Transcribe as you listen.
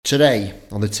Today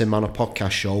on the Tim Manor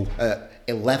podcast show at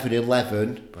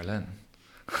 11:11, Brilliant.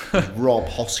 Rob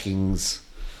Hosking's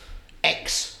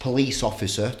ex-police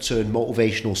officer turned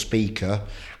motivational speaker,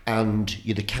 and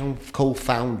you're the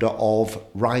co-founder of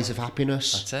Rise of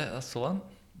Happiness. That's it. That's the one.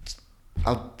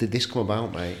 How did this come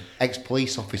about, mate?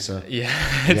 Ex-police officer. Yeah,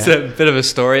 it's a bit of a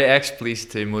story. Ex-police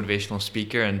to motivational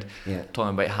speaker and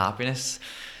talking about happiness.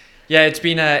 Yeah, it's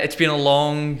been a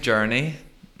long journey.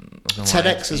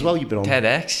 TEDx as well. You've been on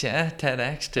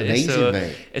TEDx too. Amazing, so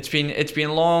mate. It's been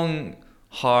a long,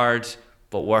 hard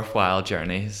but worthwhile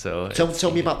journey. So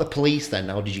Tell me about the police then.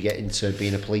 How did you get into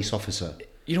being a police officer?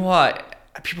 You know what?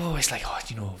 People always like,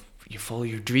 you follow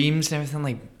your dreams and everything,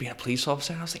 like being a police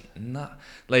officer. I was like, nah.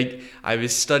 Like, I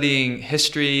was studying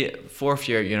history, 4th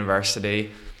year at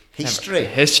university.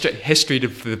 History to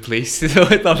the police. So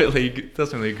it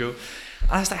doesn't really go.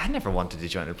 And I was like, I never wanted to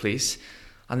join the police.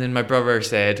 And then my brother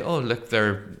said, oh, look,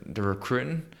 they're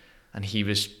recruiting. And he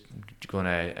was going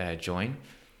to join.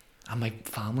 And my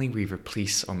family, we were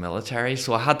police or military.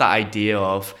 So I had that idea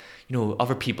of,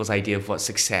 other people's idea of what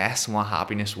success and what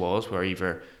happiness was, were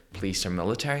either police or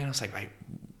military. And I was like, right,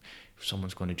 if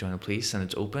someone's going to join the police and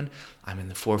it's open, I'm in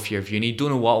the 4th year of uni,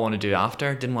 don't know what I want to do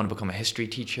after, didn't want to become a history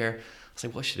teacher. I was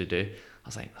like, what should I do? I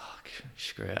was like, oh,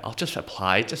 screw it, I'll just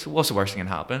apply. Just what's the worst thing that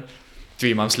can happen?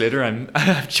 3 months later,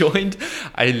 I've joined.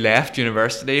 I left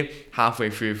university halfway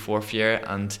through 4th year,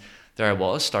 and there I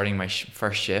was, starting my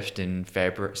first shift in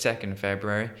February, 2nd of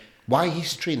February. Why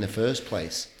history in the first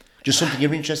place? Just something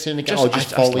you're interested in again,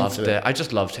 I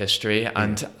just loved history,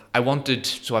 and I wanted.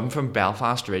 So I'm from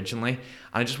Belfast originally,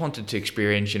 and I just wanted to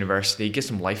experience university, get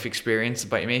some life experience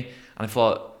about me, and I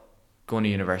thought going to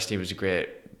university was a great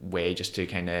way just to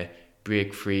kind of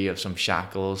break free of some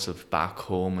shackles of back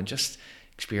home and just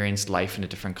experience life in a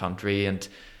different country. And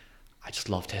I just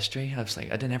loved history. I was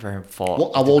like, I never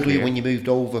thought. How old were you when you moved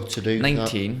over to do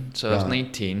 19. That? So I was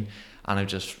 19, and I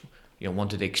just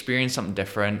wanted to experience something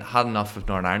different. Had enough of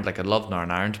Northern Ireland. Like, I loved Northern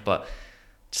Ireland, but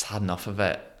just had enough of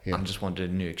it, and just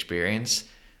wanted a new experience.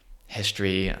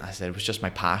 History, I said, was just my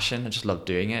passion. I just loved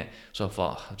doing it. So I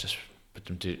thought I'll just put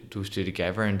those two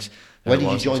together. And where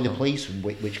did you join the police?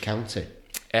 Which county?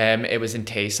 It was in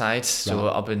Tayside, so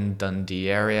up in Dundee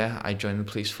area. I joined the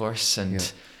police force,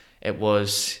 and it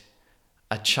was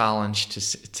a challenge to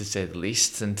say the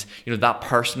least. And that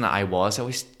person that I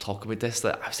always talk about this,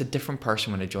 that I was a different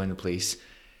person when I joined the police.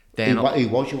 Then who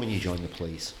was you when you joined the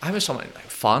police? I was someone like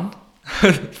fun.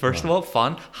 First of all,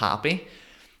 fun, happy.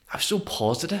 I was so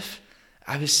positive.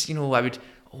 I was, I would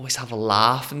always have a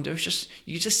laugh, and there was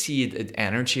you just see the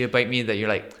energy about me that you're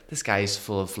like, this guy's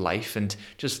full of life and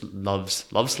just loves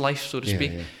life, so to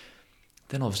speak.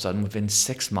 Then all of a sudden, within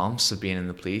 6 months of being in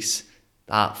the police,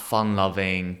 that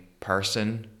fun-loving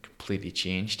person completely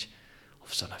changed. All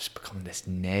of a sudden, I was becoming this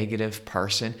negative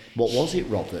person. What was it,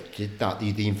 Rob, that did that?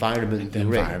 The environment?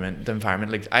 The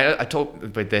environment. Like, I talk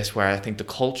about this, where I think the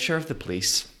culture of the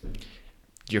police,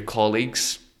 your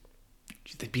colleagues,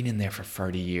 they've been in there for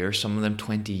 30 years, some of them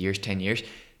 20 years, 10 years.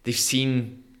 They've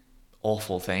seen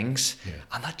awful things,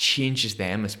 and that changes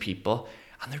them as people,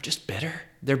 and they're just bitter.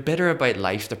 They're bitter about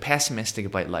life. They're pessimistic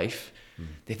about life.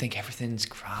 They think everything's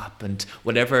crap, and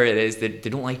whatever it is, they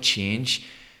don't like change.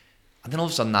 And then all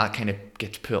of a sudden that kind of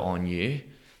gets put on you.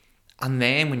 And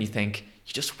then when you think,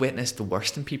 you just witness the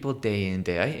worst in people day in,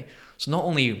 day out. So not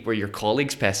only were your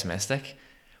colleagues pessimistic,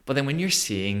 but then when you're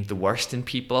seeing the worst in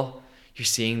people, you're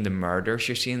seeing the murders,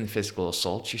 you're seeing the physical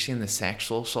assaults, you're seeing the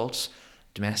sexual assaults,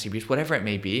 domestic abuse, whatever it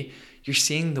may be, you're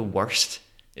seeing the worst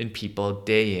in people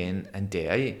day in and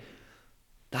day out.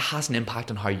 That has an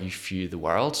impact on how you view the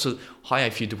world. So how I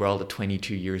viewed the world at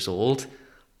 22 years old,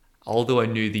 although I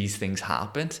knew these things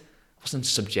happened, I wasn't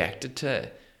subjected to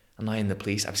it. And now in the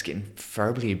police, I was getting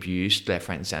verbally abused left,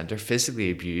 right and centre,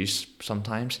 physically abused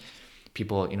sometimes.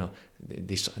 People,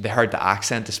 they heard the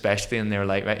accent especially, and they were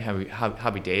like, right,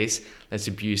 happy days, let's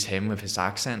abuse him with his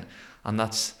accent. And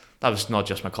that was not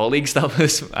just my colleagues, that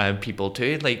was people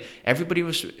too. Like, everybody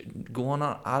was going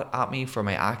at me for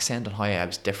my accent and how I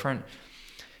was different.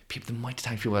 The amount of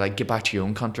times people were like, get back to your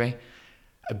own country,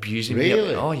 abusing me.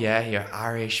 Oh yeah, you're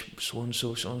Irish,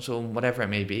 so-and-so, whatever it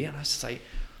may be. And I was just like,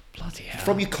 bloody hell.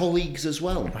 From your colleagues as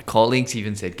well? My colleagues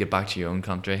even said, get back to your own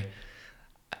country.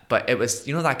 But it was,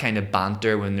 that kind of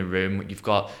banter when in the room, you've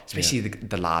got, especially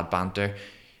the lad banter.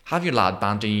 Have your lad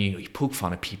banter, and you poke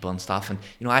fun at people and stuff. And,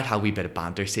 I'd have a wee bit of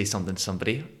banter, say something to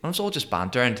somebody. And it was all just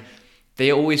banter, and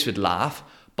they always would laugh.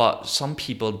 But some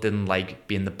people didn't like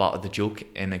being the butt of the joke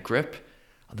in a group.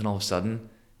 And then all of a sudden,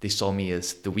 they saw me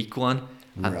as the weak one,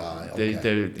 and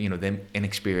the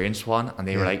inexperienced one, and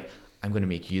they were like, I'm going to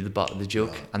make you the butt of the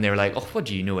joke. And they were like, oh, what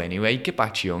do you know anyway? Get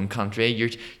back to your own country.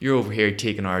 You're over here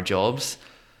taking our jobs.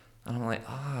 And I'm like,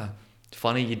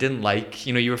 funny, you didn't like,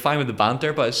 you were fine with the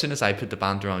banter, but as soon as I put the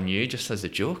banter on you, just as a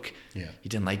joke, you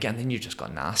didn't like it, and then you just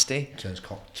got nasty. It turns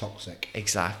toxic.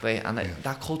 Exactly. And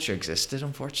that culture existed,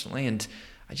 unfortunately. And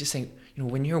I just think,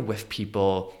 when you're with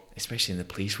people, especially in the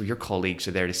police, where your colleagues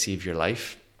are there to save your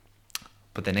life,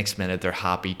 but the next minute they're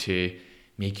happy to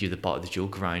make you the butt of the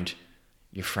joke around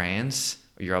your friends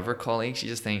or your other colleagues, you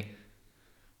just think,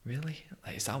 really?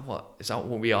 Like, is that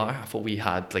what we are? I thought we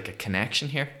had like a connection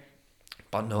here.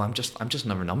 But no, I'm just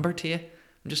another number to you.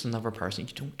 I'm just another person.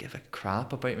 You don't give a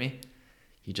crap about me.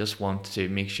 You just want to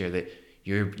make sure that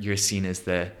you're seen as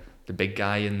the big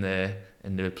guy in the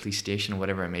police station or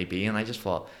whatever it may be. And I just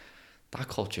thought, that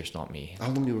culture's not me. How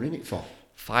long you were in it for?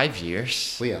 5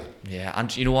 years. Oh, yeah. Yeah,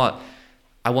 and you know what?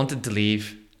 I wanted to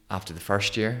leave after the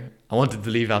first year. I wanted to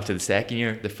leave after the second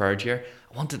year, the third year.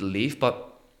 I wanted to leave,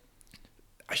 but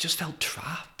I just felt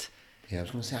trapped. Yeah, I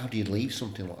was going to say, how do you leave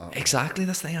something like that? Exactly,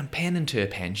 that's the thing. I'm paying into a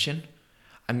pension.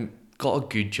 I'm got a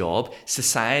good job.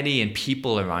 Society and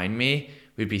people around me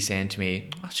would be saying to me,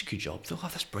 oh, that's a good job though. Oh,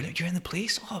 that's brilliant. You're in the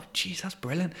police. Oh, geez, that's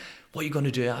brilliant. What are you going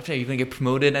to do after? Are you going to get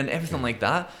promoted and everything like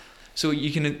that? So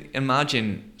you can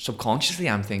imagine subconsciously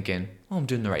I'm thinking, oh, I'm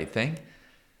doing the right thing.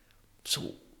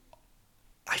 So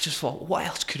I just thought, what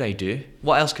else could I do?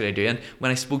 And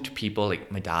when I spoke to people,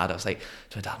 like my dad, I was like,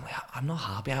 I'm not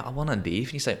happy. I want to leave.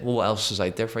 And he's like, well, what else is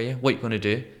out there for you? What are you going to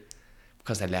do?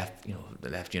 Because I left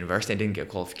university. I didn't get a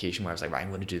qualification where I was like, right, I'm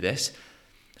going to do this.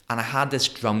 And I had this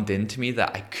drummed into me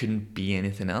that I couldn't be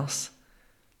anything else.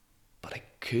 But I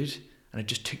could. And it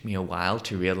just took me a while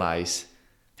to realise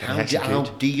how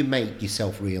do you make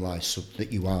yourself realise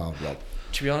that you are, Rob?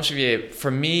 To be honest with you,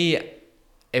 for me,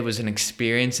 it was an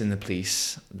experience in the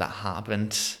police that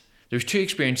happened. There was 2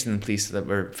 experiences in the police that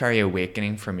were very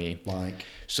awakening for me. Like?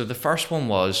 So the first one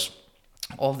was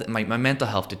my mental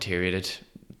health deteriorated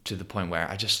to the point where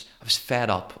I was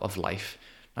fed up of life.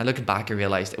 Now looking back, I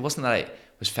realised it wasn't that I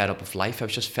was fed up of life. I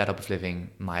was just fed up of living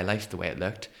my life the way it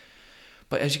looked.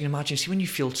 But as you can imagine, see, when you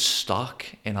feel stuck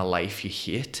in a life you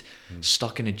hate,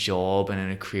 stuck in a job and in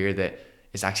a career that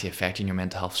is actually affecting your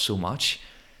mental health so much,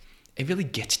 it really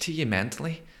gets to you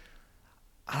mentally.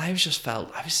 And I was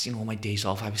my days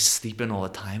off, I was sleeping all the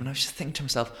time, and I was just thinking to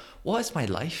myself, what is my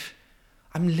life?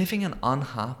 I'm living an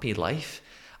unhappy life,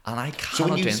 and I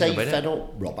cannot do anything about it. So when you say fed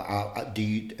up, Robert, do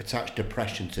you attach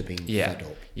depression to being fed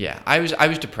up? Yeah, I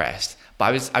was depressed, but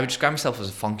I would describe myself as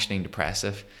a functioning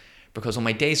depressive, because on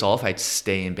my days off, I'd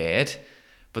stay in bed,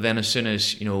 but then as soon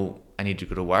as, I needed to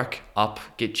go to work, up,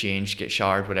 get changed, get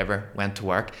showered, whatever, went to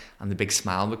work, and the big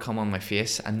smile would come on my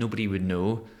face, and nobody would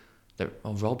know that,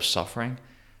 oh, Rob's suffering,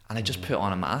 and I just put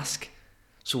on a mask.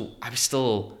 So I was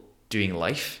still doing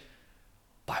life,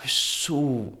 but I was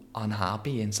so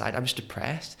unhappy inside. I was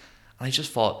depressed, and I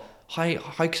just thought, how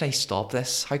could I stop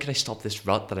this? How could I stop this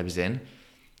rut that I was in?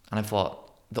 And I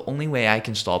thought, the only way I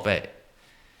can stop it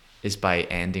is by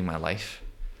ending my life.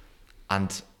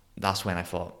 And that's when I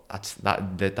thought,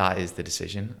 that is the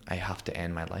decision. I have to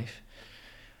end my life.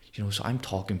 So I'm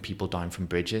talking people down from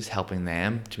bridges, helping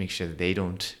them to make sure that they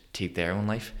don't take their own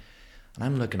life. And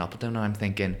I'm looking up at them and I'm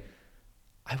thinking,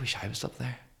 I wish I was up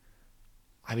there.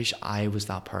 I wish I was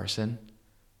that person,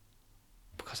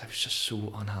 because I was just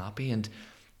so unhappy. And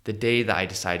the day that I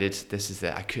decided this is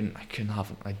it, I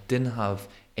didn't have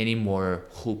any more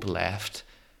hope left.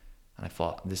 And I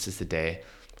thought, this is the day.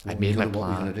 I made my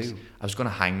plans. I was going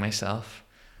to hang myself.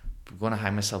 I'm going to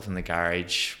hang myself in the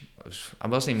garage. I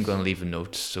wasn't even going to leave a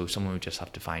note, so someone would just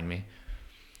have to find me.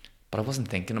 But I wasn't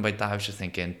thinking about that. I was just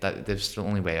thinking that there's the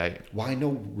only way out. Why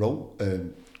no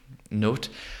note?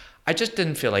 I just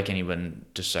didn't feel like anyone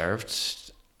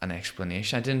deserved an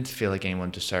explanation. I didn't feel like anyone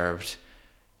deserved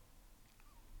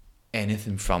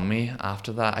anything from me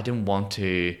after that. I didn't want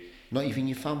to. Not even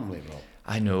your family, Rob?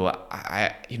 I know,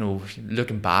 I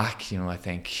looking back, I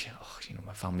think,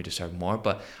 my family deserved more,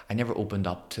 but I never opened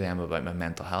up to them about my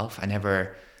mental health. I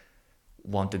never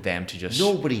wanted them to just...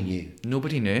 Nobody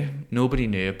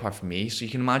knew apart from me. So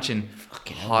you can imagine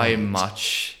how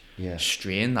much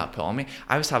strain that put on me.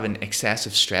 I was having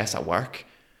excessive stress at work.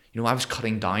 I was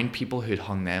cutting down people who'd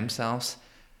hung themselves,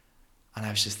 and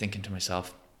I was just thinking to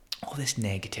myself, all this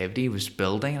negativity was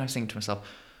building, and I was thinking to myself,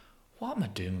 what am I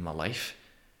doing with my life?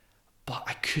 But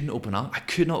I couldn't open up. I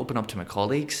could not open up to my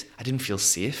colleagues. I didn't feel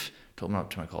safe to open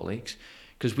up to my colleagues,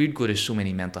 because we'd go to so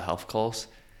many mental health calls,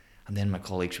 and then my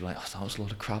colleagues were like, oh, that was a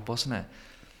lot of crap, wasn't it?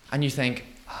 And you think,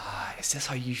 is this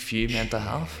how you view mental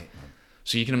health?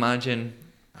 So you can imagine,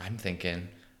 I'm thinking,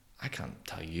 I can't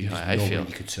tell you how I feel.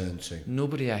 Nobody you could turn to.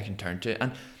 Nobody I can turn to.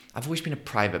 And I've always been a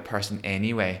private person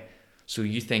anyway. So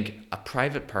you think a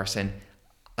private person,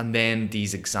 and then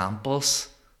these examples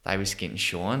that I was getting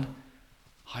shown,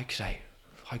 how could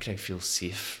I feel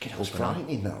safe? That's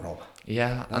frightening, that, Rob.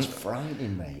 Yeah, That's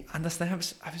frightening, mate. And that's the thing,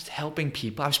 I was helping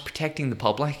people. I was protecting the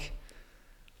public,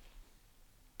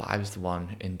 but I was the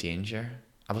one in danger.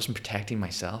 I wasn't protecting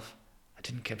myself. I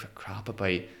didn't give a crap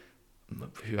about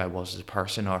who I was as a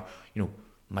person, or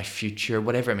my future,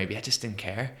 whatever it may be. I just didn't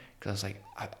care, because I was like,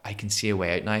 I can see a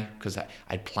way out now, because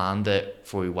I'd planned it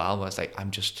for a while. But I was like,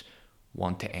 I'm just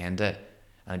want to end it,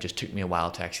 and it just took me a while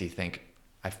to actually think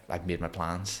I've made my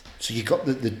plans. So you got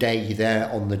the day, you're there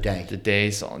on the day. The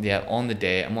days, on the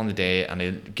day, I'm on the day, and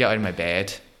I get out of my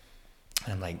bed,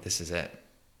 and I'm like, this is it.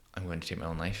 I'm going to take my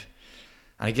own life.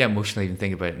 And I get emotional even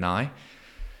thinking about it now.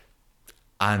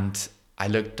 And I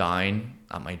looked down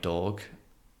at my dog,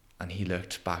 and he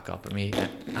looked back up at me,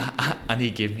 and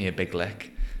he gave me a big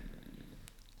lick.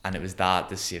 And it was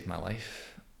that saved my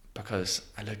life, because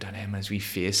I looked at him and his wee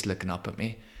face looking up at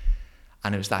me,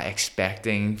 and it was that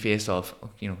expecting face of,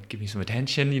 give me some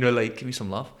attention, like, give me some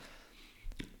love.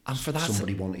 And for that,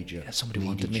 somebody wanted you. Somebody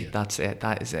wanted me. That's it.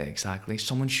 That is it, exactly.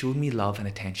 Someone showed me love and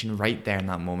attention right there in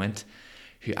that moment,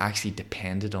 who actually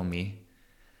depended on me.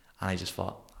 And I just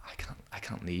thought, I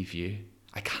can't leave you.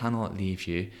 I cannot leave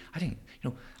you. I didn't,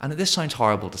 and this sounds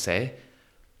horrible to say,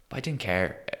 but I didn't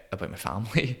care about my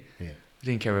family. Yeah. I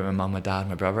didn't care about my mum, my dad,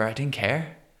 my brother. I didn't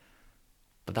care.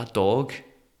 But that dog,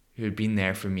 who had been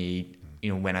there for me,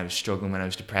 when I was struggling, when I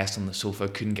was depressed on the sofa,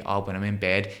 couldn't get up, when I'm in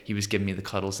bed, he was giving me the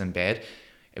cuddles in bed.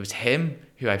 It was him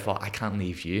who I thought, I can't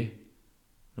leave you.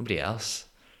 Nobody else.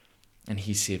 And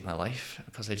he saved my life,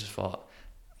 because I just thought,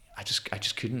 I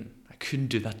just couldn't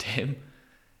do that to him.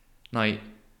 Now,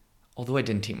 although I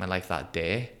didn't take my life that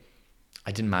day,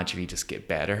 I didn't magically just get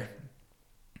better.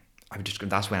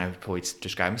 That's when I would probably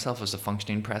describe myself as a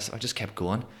functioning depressive. I just kept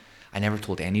going. I never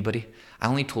told anybody. I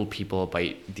only told people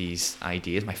about these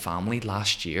ideas, my family,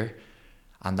 last year.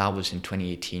 And that was in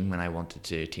 2018 when I wanted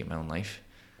to take my own life.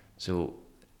 So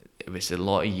it was a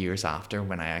lot of years after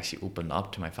when I actually opened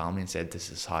up to my family and said, this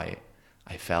is how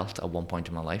I felt at one point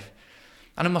in my life.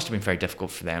 And it must have been very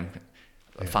difficult for them.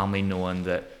 A family knowing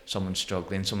that someone's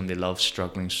struggling, someone they love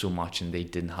struggling so much, and they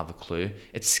didn't have a clue.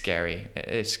 It's scary.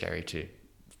 It's scary to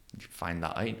find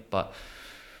that out. But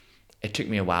it took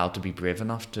me a while to be brave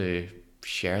enough to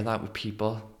share that with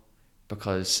people,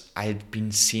 because I had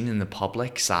been seen in the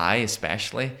public's eye,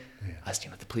 especially as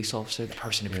the police officer, the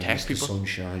person who protects people. The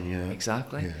sunshine,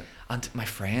 exactly. Yeah. And my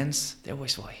friends, they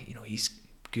always thought, he's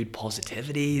good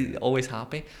positivity, always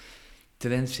happy. To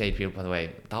then say to people, by the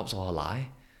way, that was all a lie.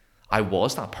 I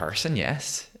was that person,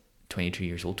 yes, 22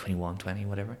 years old, 21, 20,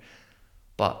 whatever.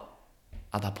 But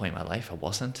at that point in my life, I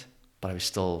wasn't. But I was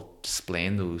still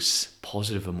displaying those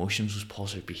positive emotions, those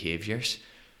positive behaviours.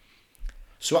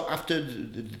 So after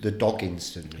the dog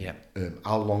incident,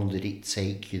 how long did it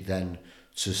take you then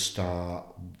to start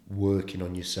working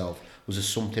on yourself? Was there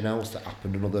something else that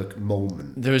happened, another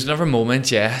moment? There was another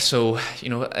moment, yeah. So,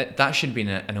 that should have been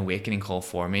an awakening call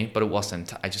for me, but it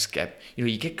wasn't. I just kept,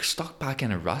 you get stuck back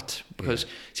in a rut, because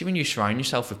see, when you surround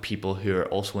yourself with people who are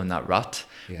also in that rut,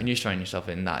 when you surround yourself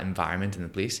in that environment in the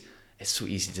police, it's so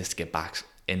easy just to get back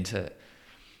into it.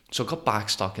 So I got back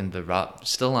stuck in the rut,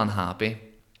 still unhappy,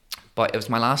 but it was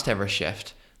my last ever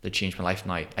shift that changed my life.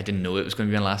 Now, I didn't know it was going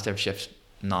to be my last ever shift.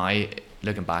 Now,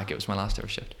 looking back, it was my last ever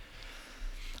shift.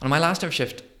 On my last ever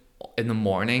shift, in the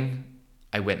morning,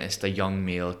 I witnessed a young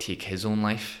male take his own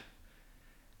life.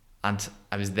 And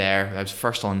I was there, I was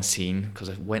first on scene, because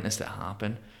I witnessed it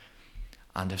happen.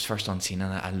 And I was first on scene,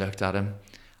 and I looked at him,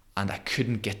 and I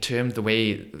couldn't get to him. The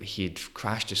way he'd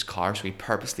crashed his car, so he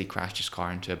purposely crashed his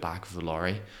car into the back of the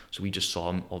lorry. So we just saw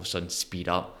him all of a sudden speed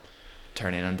up,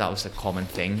 turn in, and that was a common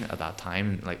thing at that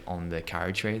time, like on the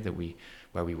carriageway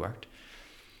where we worked.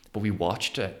 But we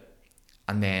watched it,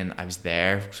 and then I was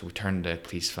there, so we turned the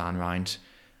police van round.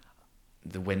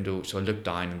 The window, so I looked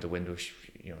down, and the window,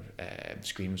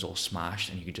 screen was all smashed,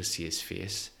 and you could just see his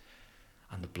face,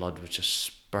 and the blood was just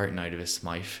spurting out of his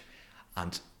mouth,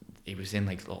 and he was in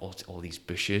like all these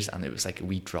bushes, and it was like a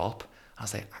wee drop. I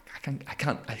was like,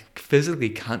 I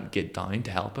physically can't get down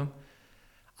to help him.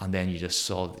 And then you just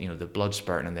saw, the blood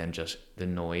spurting, and then just the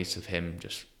noise of him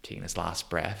just taking his last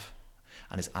breath,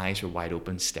 and his eyes were wide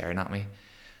open, staring at me,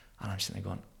 and I'm sitting there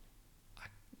going,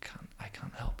 I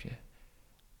can't help you.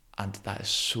 And that is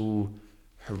so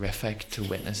horrific to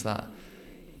witness that.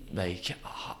 Like,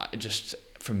 just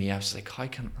for me, I was like, why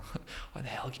the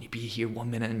hell can you be here 1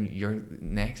 minute and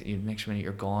next minute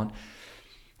you're gone?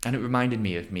 And it reminded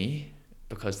me of me,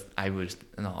 because I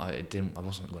wasn't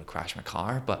going to crash my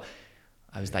car, but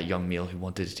I was that young male who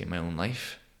wanted to take my own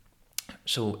life.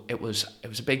 So it was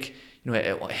a big,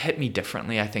 it hit me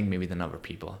differently, I think, maybe than other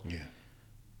people. Yeah.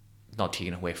 Not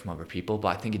taken away from other people, but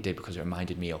I think it did because it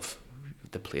reminded me of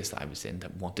the place that I was in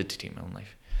that wanted to take my own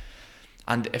life.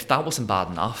 And if that wasn't bad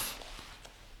enough,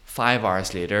 5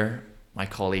 hours later, my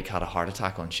colleague had a heart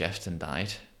attack on shift and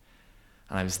died.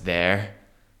 And I was there,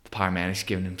 the paramedics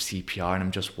giving him CPR, and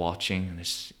I'm just watching, and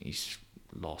he's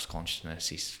lost consciousness,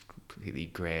 he's completely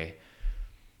grey,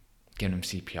 giving him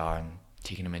CPR and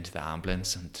taking him into the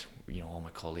ambulance, and all my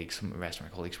colleagues, some of the rest of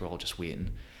my colleagues were all just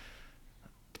waiting.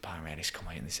 The paramedics come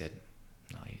out and they said,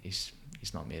 no, he's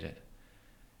not made it.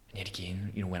 And yet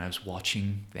again, when I was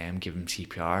watching them give him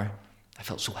CPR, I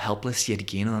felt so helpless yet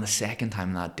again on the second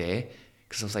time that day,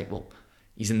 because I was like, well,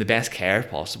 he's in the best care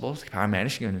possible. The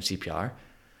paramedics are giving him CPR.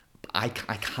 But I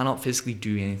cannot physically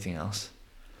do anything else.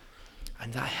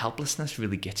 And that helplessness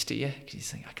really gets to you, because you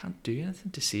think, I can't do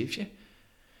anything to save you.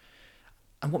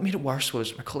 And what made it worse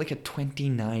was my colleague had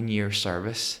 29 years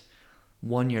service,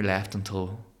 1 year left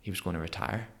until he was going to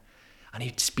retire. And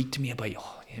he'd speak to me about,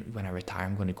 when I retire,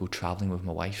 I'm going to go travelling with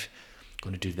my wife, I'm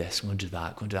going to do this, I'm going to do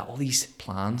that, all these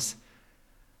plans.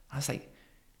 I was like,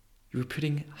 you were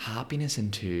putting happiness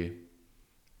into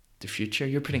the future.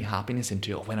 You're putting happiness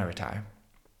into when I retire.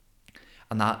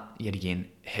 And that, yet again,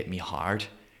 hit me hard,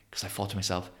 because I thought to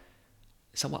myself,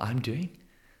 is that what I'm doing?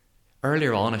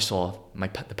 Earlier on, I saw the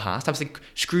past. I was like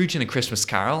Scrooge in A Christmas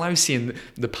Carol. I was seeing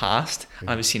the past, and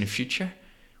I was seeing the future.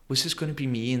 Was this going to be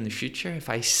me in the future if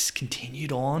I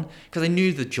continued on? Because I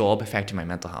knew the job affected my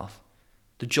mental health.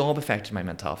 The job affected my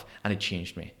mental health, and it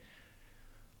changed me.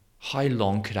 How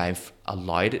long could I have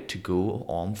allowed it to go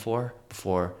on for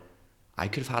before I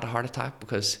could have had a heart attack?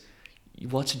 Because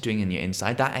what's it doing in your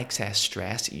inside? That excess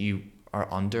stress you are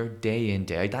under day in,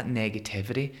 day out, that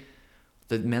negativity,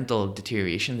 the mental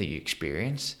deterioration that you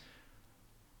experience,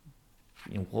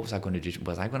 what was I going to do?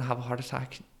 Was I going to have a heart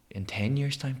attack in 10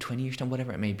 years' time, 20 years' time,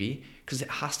 whatever it may be? Because it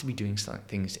has to be doing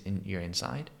things in your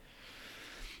inside.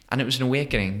 And it was an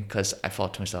awakening, because I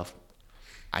thought to myself,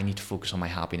 I need to focus on my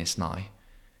happiness now.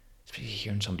 Especially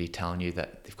hearing somebody telling you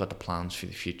that they've got the plans for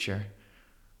the future,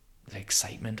 the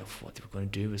excitement of what they were going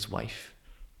to do with his wife.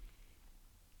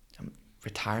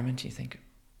 Retirement, you think,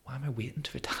 why am I waiting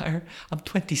to retire? I'm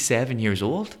 27 years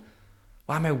old.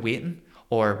 Why am I waiting?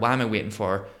 Or why am I waiting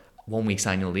for 1 week's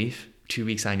annual leave, 2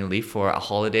 weeks annual leave for a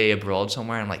holiday abroad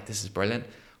somewhere? I'm like, this is brilliant.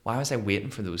 Why was I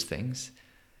waiting for those things?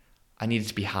 I needed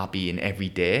to be happy in every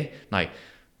day. Now,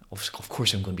 of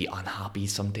course, I'm going to be unhappy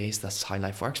some days. That's how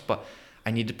life works. But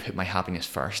I need to put my happiness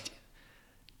first,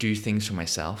 do things for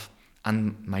myself.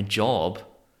 And my job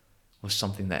was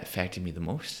something that affected me the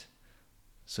most.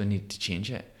 So I needed to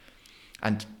change it.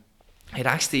 And it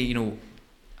actually,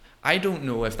 I don't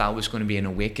know if that was going to be an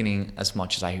awakening as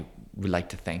much as I would like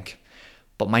to think.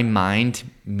 But my mind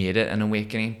made it an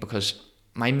awakening, because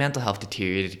my mental health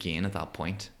deteriorated again at that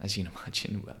point. As you can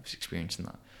imagine, I was experiencing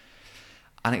that.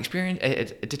 And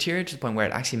it deteriorated to the point where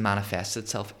it actually manifested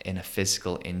itself in a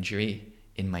physical injury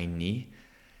in my knee.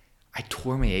 I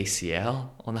tore my ACL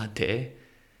on that day,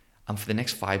 and for the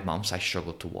next 5 months I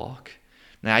struggled to walk.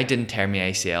 Now, I didn't tear my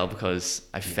ACL because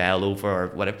I fell over or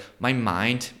whatever. My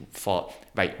mind thought,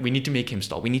 right, we need to make him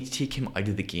stop. We need to take him out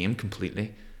of the game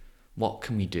completely. What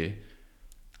can we do?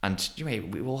 And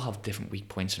we all have different weak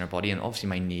points in our body, and obviously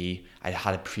my knee, I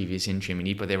had a previous injury in my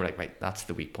knee, but they were like, right, that's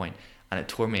the weak point. And it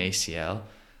tore my ACL.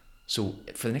 So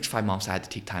for the next 5 months I had to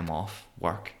take time off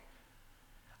work.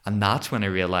 And that's when I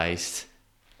realised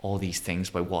all these things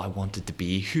about what I wanted to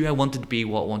be, who I wanted to be,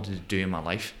 what I wanted to do in my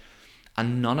life.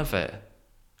 And none of it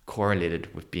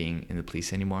correlated with being in the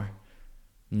police anymore.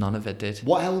 None of it did.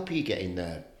 What help are you getting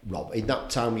there, Rob? In that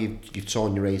time you've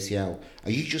torn your ACL,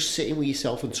 are you just sitting with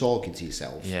yourself and talking to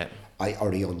yourself? Yeah.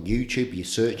 Are you on YouTube? Are you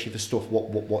searching for stuff?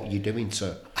 What are you doing,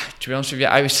 sir? To be honest with you,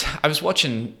 I was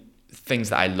watching things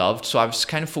that I loved, so I was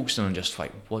kind of focusing on just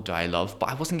like, what do I love? But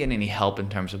I wasn't getting any help in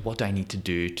terms of what do I need to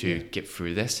do to get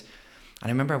through this. And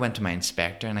I remember I went to my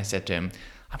inspector and I said to him,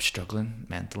 I'm struggling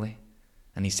mentally.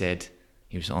 And he said,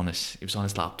 he was on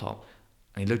his laptop,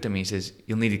 and he looked at me and he says,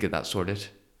 you'll need to get that sorted.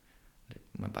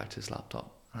 I went back to his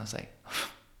laptop, and I was like,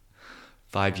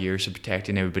 5 years of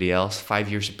protecting everybody else,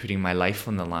 5 years of putting my life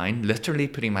on the line, literally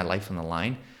putting my life on the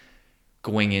line,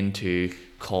 going into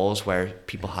calls where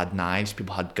people had knives,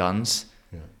 people had guns,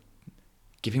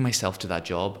 giving myself to that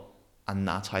job, and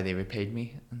that's how they repaid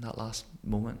me in that last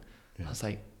moment. I was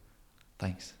like,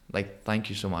 thanks, thank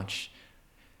you so much.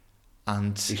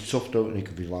 And it's tough, don't it? It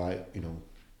could be like,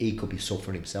 he could be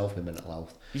suffering himself with mental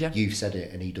health. Yeah. You've said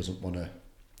it, and he doesn't want to.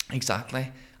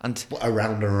 Exactly. And but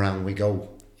around and around we go.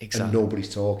 And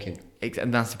nobody's talking.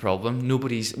 And that's the problem.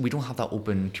 We don't have that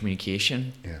open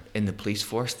communication in the police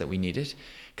force that we needed.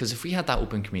 Because if we had that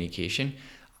open communication,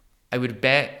 I would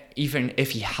bet even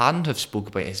if he hadn't have spoke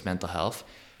about his mental health,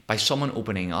 by someone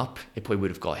opening up, it probably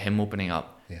would have got him opening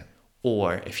up. Yeah.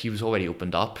 Or if he was already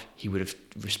opened up, he would have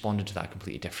responded to that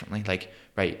completely differently. Like,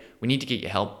 right, we need to get you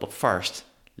help, but first,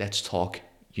 let's talk,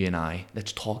 you and I.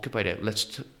 Let's talk about it.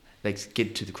 Let's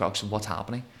get to the crux of what's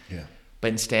happening. Yeah. But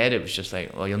instead, it was just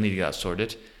like, well, you'll need to get that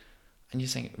sorted. And you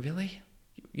think, really?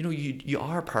 You know, you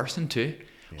are a person too.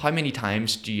 Yeah. How many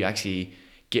times do you actually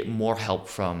get more help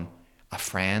from a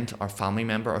friend or family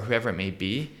member or whoever it may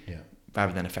be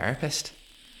rather than a therapist?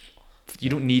 You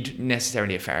don't need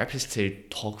necessarily a therapist to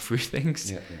talk through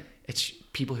things. It's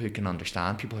people who can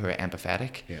understand, people who are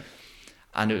empathetic.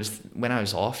 And it was when I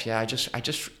was off, I just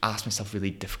asked myself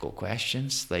really difficult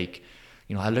questions. Like,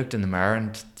 you know, I looked in the mirror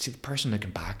and see the person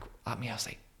looking back at me, I was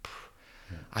like,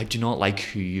 I do not like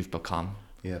who you've become.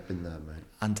 Yeah, I've been there, mate.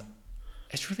 And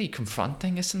it's really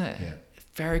confronting, isn't it? Yeah.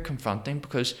 Very confronting,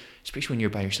 because especially when you're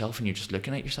by yourself and you're just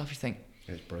looking at yourself, you think,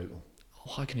 it's brutal.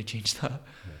 Oh, how can I change that?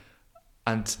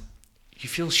 And you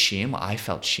feel shame. I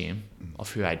felt shame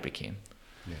of who I'd became.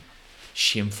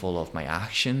 Shameful of my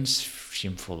actions,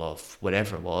 shameful of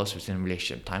whatever it was in a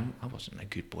relationship time. I wasn't a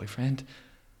good boyfriend.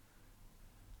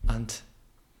 And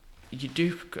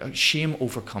shame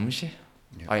overcomes you.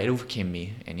 Or it overcame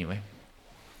me anyway.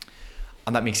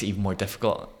 And that makes it even more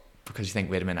difficult, because you think,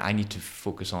 wait a minute, I need to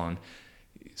focus on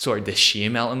sort of the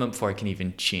shame element before I can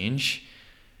even change.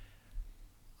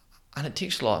 And it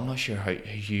takes a lot. I'm not sure how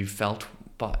you felt,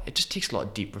 but it just takes a lot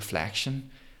of deep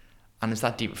reflection. And it's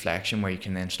that deep reflection where you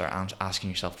can then start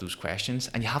asking yourself those questions.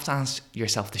 And you have to ask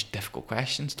yourself these difficult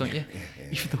questions, don't you?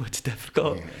 Even though it's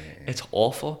difficult. It's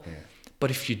awful.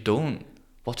 But if you don't,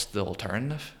 what's the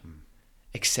alternative?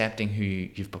 Accepting who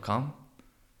you've become.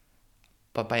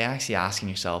 But by actually asking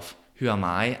yourself, who am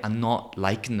I? And not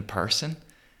liking the person,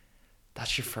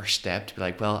 that's your first step to be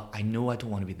like, well, I know I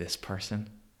don't want to be this person.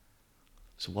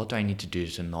 So what do I need to do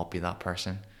to not be that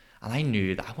person? And I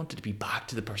knew that I wanted to be back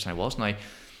to the person I was. Now,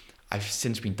 I've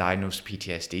since been diagnosed with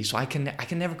PTSD, so I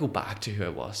can never go back to who I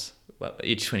was. Well, at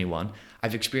age 21,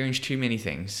 I've experienced too many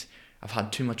things. I've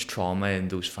had too much trauma in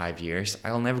those 5 years.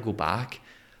 I'll never go back,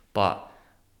 but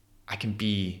I can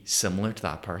be similar to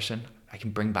that person. I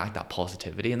can bring back that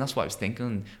positivity. And that's what I was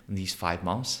thinking in these 5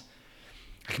 months.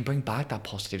 I can bring back that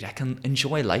positivity. I can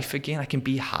enjoy life again. I can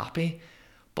be happy.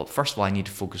 But first of all, I need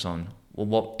to focus on, well,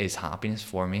 what is happiness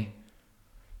for me?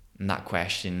 And that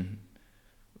question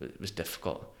was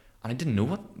difficult. And I didn't know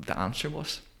what the answer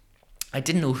was. I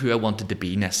didn't know who I wanted to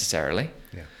be necessarily.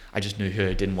 I just knew who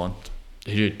I didn't want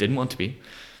to be.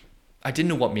 I didn't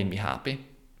know what made me happy,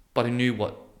 but I knew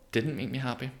what didn't make me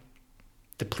happy.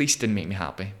 The police didn't make me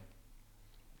happy.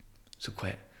 So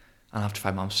quit. And after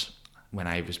 5 months, when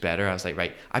I was better, I was like,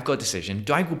 right, I've got a decision.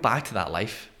 Do I go back to that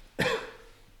life?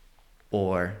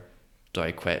 Or do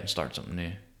I quit and start something new?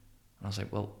 And I was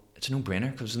like, well, it's a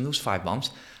no-brainer, because in those 5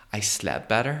 months, I slept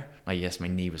better. Now, yes, my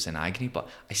knee was in agony, but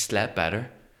I slept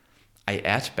better. I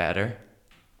ate better.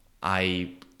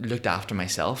 I looked after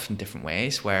myself in different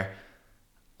ways, where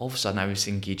all of a sudden I was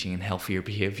engaging in healthier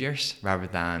behaviours rather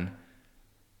than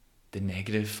the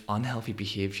negative, unhealthy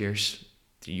behaviours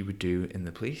that you would do in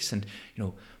the police. And, you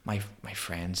know, my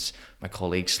friends, my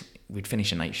colleagues, we'd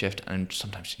finish a night shift, and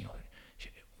sometimes, you know,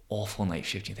 awful night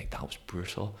shift, you think that was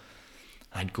brutal.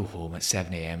 And I'd go home at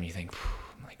 7 a.m. and you think,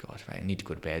 oh my God, right, I need to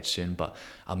go to bed soon, but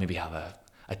I'll maybe have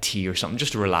a tea or something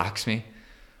just to relax me.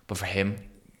 But for him,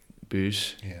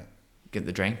 booze, get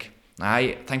the drink.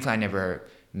 Thankfully I never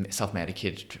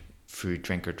self-medicated through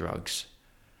drink or drugs,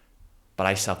 but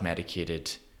I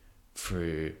self-medicated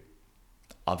through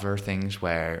other things,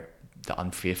 where the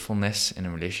unfaithfulness in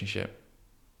a relationship,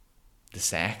 the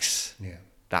sex,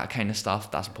 that kind of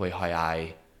stuff, that's probably how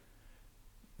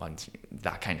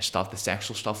that kind of stuff, the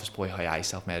sexual stuff, is probably how I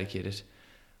self-medicated.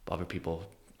 But other people,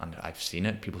 and I've seen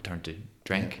it, people turn to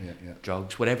drink,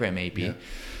 drugs, whatever it may be.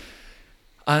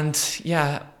 And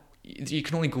you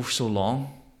can only go so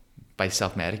long by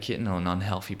self-medicating on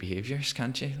unhealthy behaviours,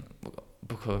 can't you?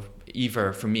 Because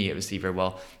for me, it was either,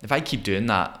 well, if I keep doing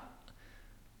that,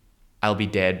 I'll be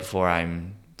dead before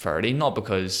I'm 30, not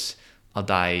because I'll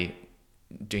die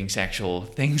doing sexual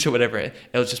things or whatever.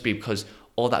 It'll just be because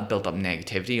all that built up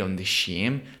negativity and the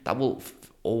shame, that will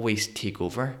always take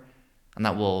over. And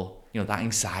that will, you know, that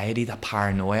anxiety, that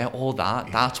paranoia, all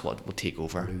that, that's what will take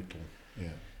over. Brutal.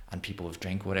 And people with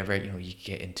drink, whatever, you know, you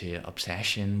get into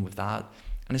obsession with that.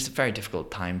 And it's a very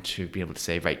difficult time to be able to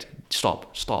say, right,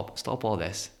 stop all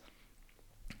this.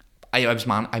 I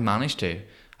managed to.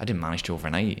 I didn't manage to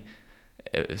overnight.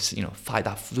 it was,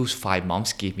 those 5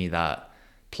 months gave me that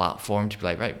platform to be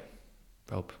like, right,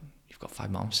 Rob, you've got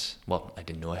 5 months. Well, I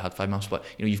didn't know I had 5 months, but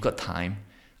you've got time.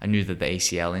 I knew that the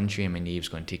ACL injury in my knee was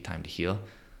going to take time to heal.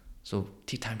 So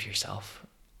take time to yourself.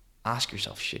 Ask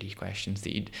yourself shitty questions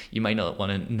that you might not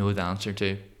want to know the answer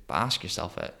to, but ask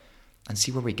yourself it and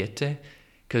see where we get to.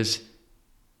 Because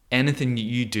anything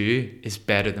you do is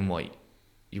better than what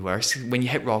you were. So when you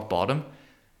hit rock bottom,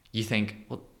 you think,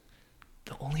 well,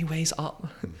 the only way's up.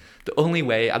 The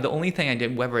only thing I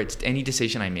did, whether it's any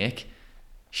decision I make,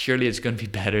 surely it's going to be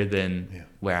better than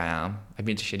where I am. I've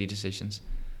made shitty decisions.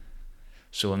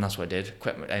 So, and that's what I did.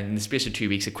 In the space of 2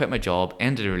 weeks, I quit my job,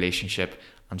 ended a relationship,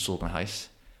 and sold my house.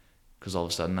 Because all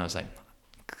of a sudden I was like,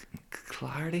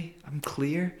 clarity, I'm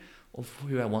clear of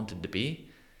who I wanted to be.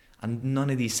 And none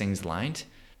of these things aligned.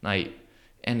 Now,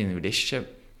 ending the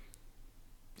relationship,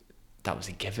 that was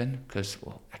a given, because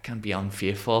I can't be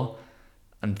unfaithful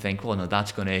and think, well, no,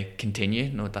 that's going to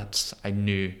continue. No, I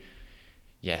knew,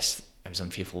 yes, I was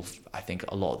unfaithful. I think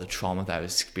a lot of the trauma that I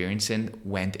was experiencing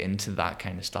went into that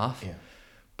kind of stuff. Yeah.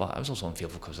 But I was also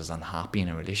unfaithful because I was unhappy in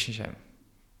a relationship.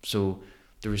 So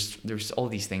there was all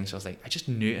these things. So I was like, I just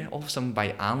knew it. All of a sudden,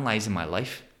 by analysing my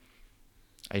life,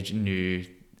 I just knew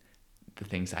the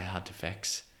things I had to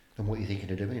fix. And what are you thinking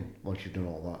of doing once you've done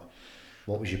all that?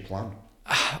 What was your plan?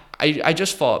 I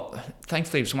just thought,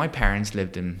 thankfully, so my parents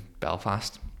lived in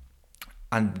Belfast,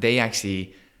 and they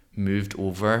actually moved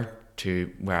over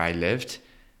to where I lived,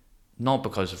 not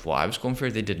because of what I was going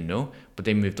through, they didn't know, but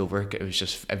they moved over. It was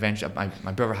just eventually,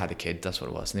 my brother had a kid, that's what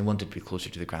it was, and they wanted to be closer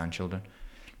to the grandchildren.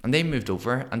 And they moved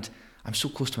over, and I'm so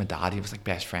close to my dad, he was like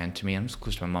best friend to me, I'm so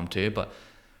close to my mum too, but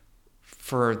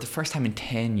for the first time in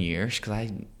 10 years, because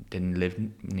I didn't live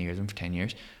near them for 10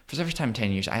 years, for the first time in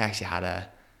 10 years, I actually had a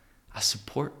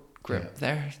support group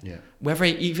there. Yeah. Whether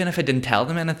even if I didn't tell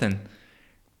them anything,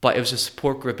 but it was a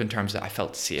support group in terms that I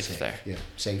felt safe there. Yeah,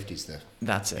 safety's there.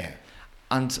 That's it. Yeah.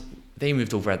 And they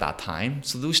moved over at that time.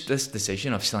 So this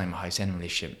decision of selling my house, ending a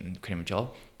relationship, and creating a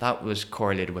job, that was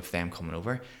correlated with them coming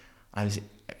over. I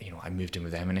moved in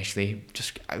with them initially.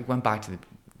 I went back to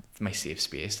my safe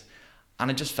space,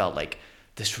 and it just felt like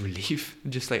this relief.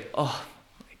 Just like, oh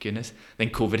my goodness. Then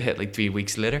COVID hit like 3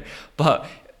 weeks later, but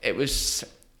it was.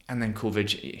 And then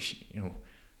COVID,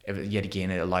 yet again,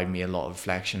 it allowed me a lot of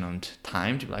reflection and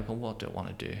time to be like, well, what do I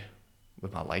want to do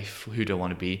with my life? Who do I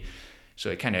want to be?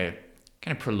 So it kind of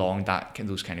prolonged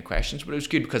those kind of questions. But it was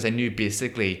good because I knew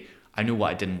what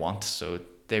I didn't want. So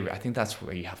I think that's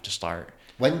where you have to start.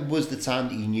 When was the time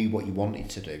that you knew what you wanted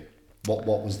to do? What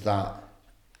was that?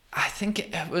 I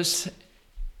think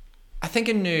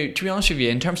I knew, to be honest with you,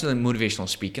 in terms of the motivational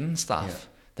speaking stuff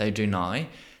that I do now,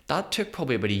 that took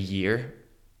probably about a year,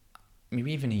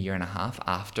 maybe even a year and a half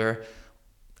after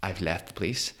I've left the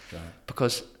police. Right.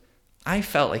 Because I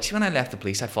felt like, when I left the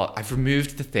police, I thought I've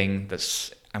removed the thing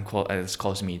that's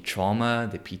causing me trauma,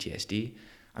 the PTSD.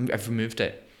 I've removed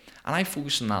it. And I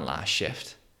focused on that last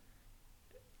shift.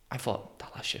 I thought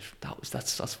that last shift, that was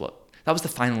the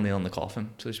final nail in the coffin,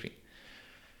 so to speak.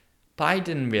 But I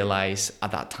didn't realize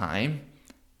at that time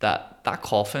that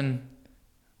coffin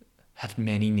had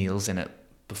many nails in it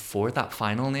before that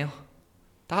final nail.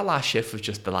 That last shift was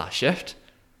just the last shift.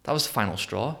 That was the final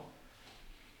straw.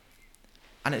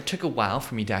 And it took a while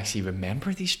for me to actually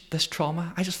remember this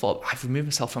trauma. I just thought, I've removed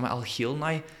myself from it, I'll heal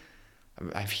now.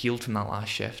 I've healed from that last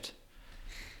shift.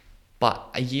 But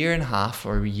a year and a half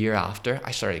or a year after,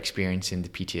 I started experiencing the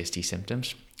PTSD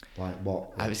symptoms. Like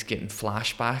what? I was getting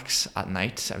flashbacks at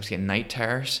night. I was getting night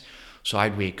terrors. So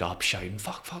I'd wake up shouting,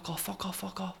 fuck off, fuck off,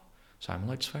 fuck off. Sorry, I'm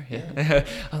allowed to swear. Yeah.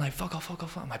 I'm like, fuck off, fuck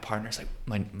off. And my partner's like,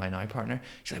 my now partner,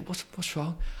 she's like, what's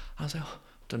wrong? I was like, oh,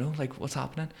 don't know, like, what's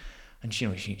happening? And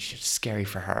she's scary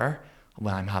for her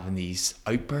when I'm having these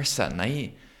outbursts at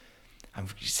night. I'm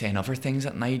saying other things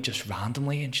at night just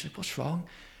randomly, and she's like, what's wrong?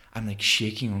 I'm like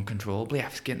shaking uncontrollably. I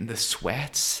was getting the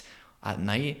sweats at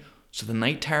night. So the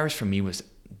night terrors for me was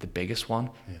the biggest one.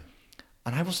 Yeah.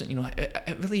 And I wasn't,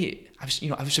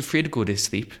 I was afraid to go to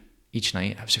sleep. Each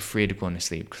night, I was afraid of going to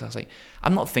sleep because I was like,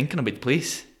 I'm not thinking about the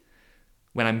police.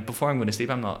 Before I'm going to sleep,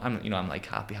 I'm like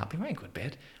happy, right, go to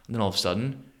bed. And then all of a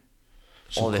sudden,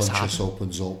 all this happens.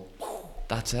 Opens up.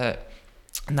 That's it.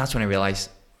 And that's when I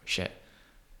realized, shit,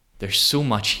 there's so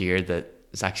much here that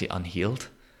is actually unhealed.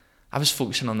 I was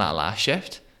focusing on that last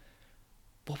shift.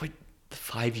 But about the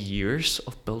 5 years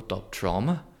of built up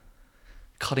trauma,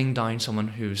 cutting down someone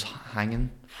who's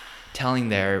hanging, telling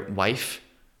their wife,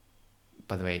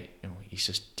 by the way, he's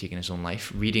just taking his own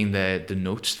life, reading the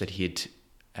notes that he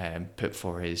had put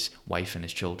for his wife and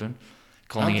his children.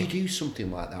 How do you do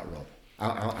something like that, Rob?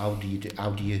 How do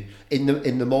you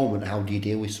in the moment? How do you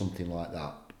deal with something like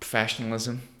that?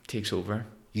 Professionalism takes over.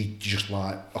 You just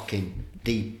like fucking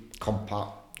deep,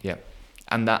 compact. Yeah,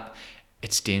 and that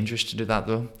it's dangerous to do that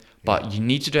though. But you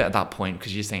need to do it at that point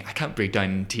because you just think I can't break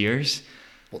down in tears.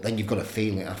 But then you've got to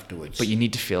feel it afterwards. But you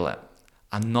need to feel it,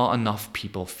 and not enough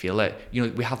people feel it. You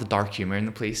know, we have the dark humor in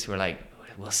the police. We're like,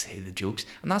 we'll say the jokes,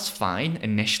 and that's fine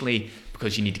initially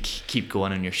because you need to keep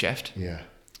going on your shift. Yeah.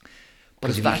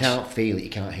 But Because if you can't feel it, you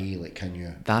can't heal it, can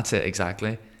you? That's it,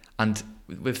 exactly. And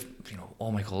with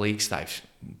all my colleagues that I've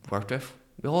worked with,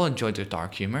 we all enjoyed their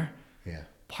dark humor. Yeah.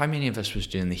 How many of us was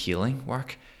doing the healing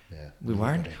work? Yeah. We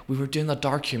weren't. We were doing the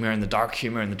dark humor and the dark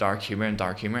humor and the dark humor and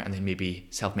dark humor, and then maybe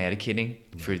self-medicating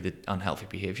through the unhealthy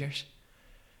behaviors.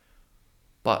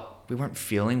 But we weren't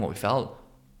feeling what we felt.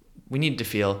 We needed to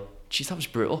feel, geez, that was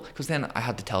brutal. Because then I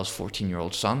had to tell his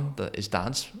 14-year-old son that his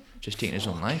dad's just taking his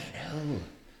own life. Hell.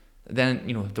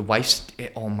 Then, the wife's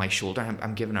on my shoulder.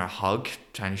 I'm giving her a hug,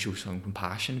 trying to show some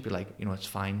compassion. Be like, it's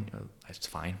fine. It's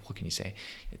fine. What can you say?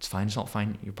 It's fine. It's not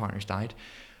fine. Your partner's died.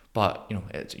 But,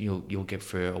 you'll get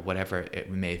through or whatever it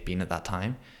may have been at that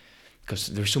time. Because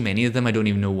there's so many of them, I don't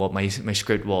even know what my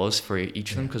script was for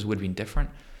each of them because it would have been different.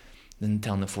 Then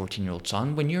telling the 14-year-old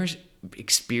son, when you're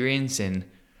experiencing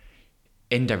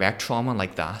indirect trauma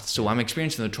like that, so I'm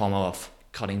experiencing the trauma of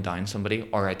cutting down somebody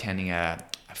or attending a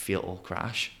fatal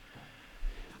crash.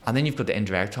 And then you've got the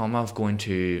indirect trauma of going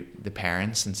to the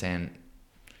parents and saying,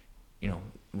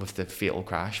 with the fatal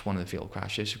crash, one of the fatal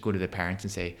crashes, go to the parents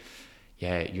and say,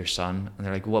 yeah, your son. And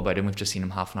they're like, what about him? We've just seen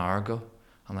him half an hour ago.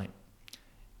 I'm like,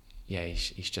 yeah,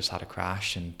 he's just had a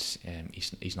crash and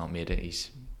he's not made it.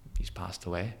 He's passed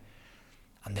away.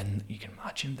 And then you can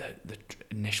imagine the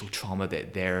initial trauma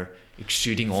that they're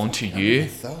exuding onto you. I never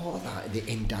thought of that, the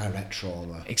indirect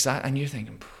trauma. Exactly. And you're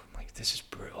thinking, like, this is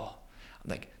brutal.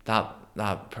 Like,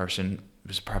 that person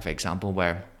was a perfect example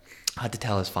where I had to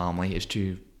tell his family,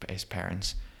 his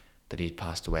parents, that he'd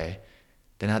passed away.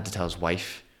 Then I had to tell his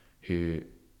wife, who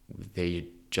they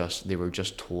were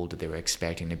just told that they were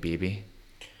expecting a baby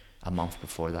a month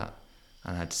before that.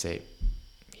 And I had to say,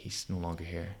 he's no longer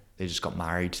here. They just got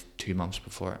married 2 months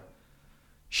before it.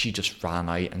 She just ran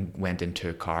out and went into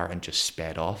a car and just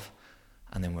sped off.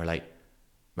 And then we're like,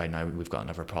 right, now we've got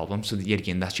another problem. So yet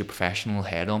again, that's your professional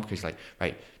head on, because like,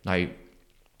 right, now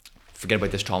forget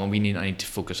about this trauma. I need to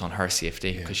focus on her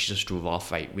safety because she just drove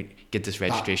off. Right, we get this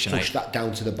registration push that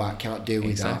down to the back. Can't deal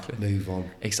with that. Move on.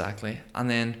 Exactly. And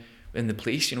then in the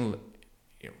police,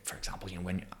 for example,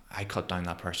 when I cut down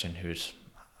that person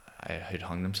who'd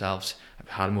hung themselves,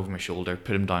 I had him over my shoulder,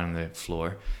 put him down on the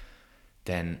floor.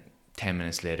 Then 10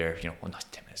 minutes later, not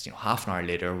 10 minutes, half an hour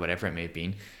later, whatever it may have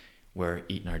been, we're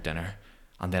eating our dinner.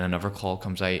 And then another call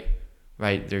comes out,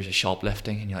 right, there's a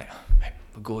shoplifting, and you're like, right,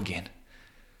 we'll go again.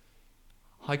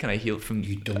 How can I heal from...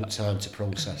 You don't have time to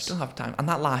process. You don't have time. And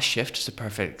that last shift is a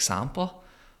perfect example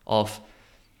of...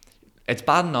 It's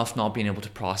bad enough not being able to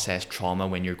process trauma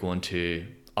when you're going to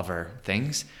other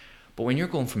things, but when you're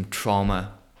going from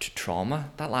trauma to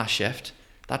trauma, that last shift,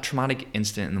 that traumatic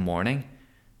incident in the morning,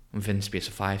 within the space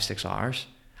of 5-6 hours,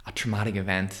 a traumatic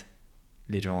event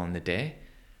later on in the day,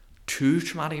 2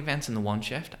 traumatic events in the one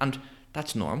shift, and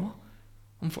that's normal,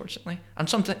 unfortunately. And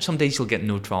some days you'll get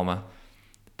no trauma,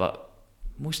 but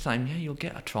most of the time, you'll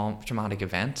get a traumatic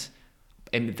event,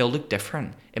 and they'll look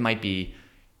different. It might be,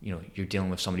 you're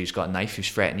dealing with somebody who's got a knife, who's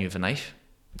threatening you with a knife.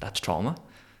 That's trauma.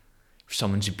 If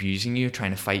someone's abusing you, trying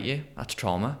to fight you, that's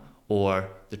trauma. Or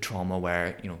the trauma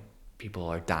where, people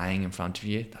are dying in front of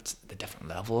you, that's the different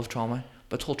level of trauma,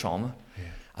 but it's all trauma. Yeah.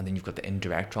 And then you've got the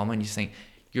indirect trauma, and you think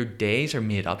your days are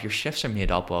made up, your shifts are made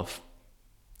up of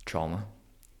trauma,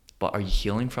 but are you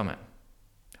healing from it?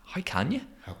 How can you?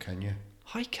 How can you?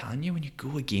 How can you when you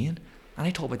go again? And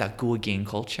I talk about that go again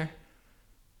culture.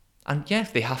 And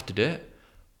yes, they have to do it,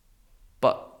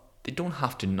 but they don't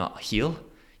have to not heal.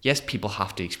 Yes, people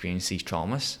have to experience these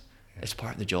traumas. Yeah. It's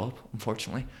part of the job,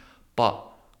 unfortunately. But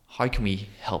how can we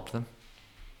help them?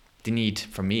 They need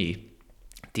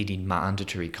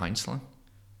mandatory counselling.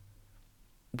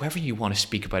 Whether you want to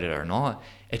speak about it or not,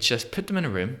 it's just put them in a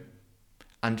room,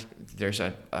 and there's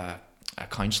a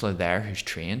counsellor there who's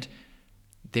trained.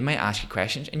 They might ask you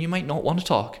questions, and you might not want to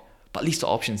talk, but at least the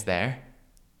option's there.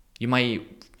 You might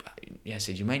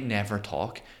never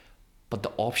talk, but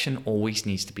the option always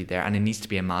needs to be there, and it needs to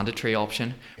be a mandatory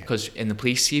option. Because in the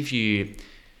police, see if you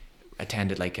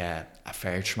attended like a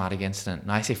very traumatic incident.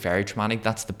 Now I say very traumatic,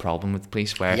 that's the problem with the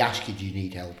police, where they ask you, do you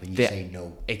need help, and you say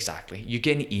no. Exactly. You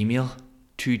get an email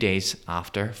 2 days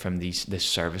after from this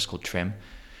service called Trim.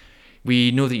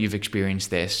 we know that you've experienced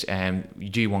this. You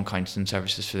do want counselling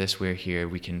services for this? We're here.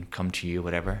 We can come to you,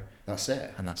 whatever. That's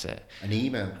it. And that's it. An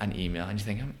email. And you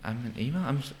think, I'm an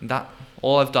email.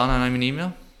 All I've done, and I'm an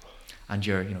email. And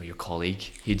your colleague,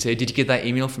 he'd say, did you get that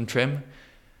email from Trim?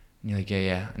 And you're like,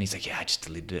 yeah. And he's like, yeah, I just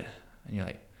deleted it. And you're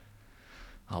like,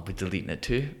 I'll be deleting it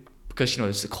too, because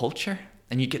it's the culture,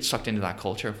 and you get sucked into that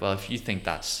culture. Well, if you think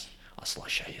that's a lot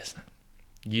of shit, isn't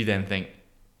it? You then think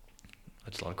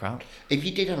that's a lot of crap. If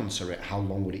you did answer it, how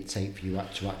long would it take for you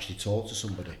to actually talk to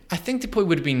somebody? I think they probably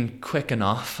would have been quick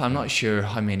enough. I'm not sure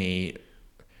how many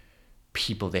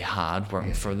people they had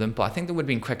working for them, but I think they would have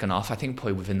been quick enough. I think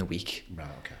probably within the week. Right,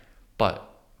 okay. But,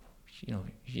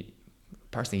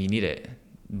 personally, you need it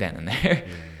then and there.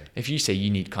 Yeah. If you say you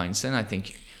need counselling, I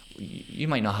think you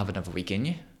might not have another week in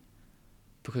you,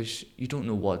 because you don't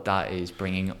know what that is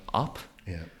bringing up,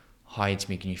 how it's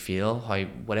making you feel,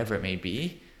 whatever it may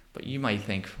be. But you might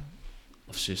think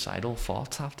of suicidal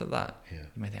thoughts after that. Yeah.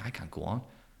 You might think, I can't go on.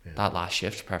 Yeah. That last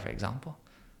shift's a perfect example.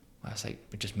 Well, it's like,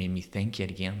 it just made me think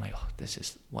yet again. I'm like,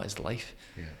 what is life?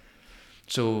 Yeah.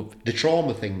 So the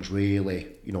trauma things really,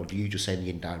 do you just say the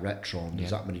indirect trauma? There's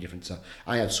that many different.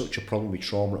 I had such a problem with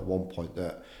trauma at one point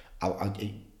that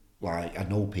I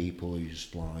know people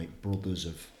whose like brothers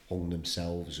have hung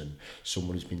themselves, and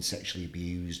someone who's been sexually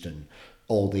abused, and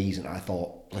all these, and I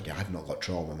thought, bloody, I've not got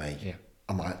trauma, mate. Yeah.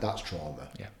 I'm like, that's trauma.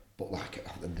 Yeah. But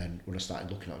and then when I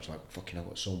started looking at it, I was like, fucking, I've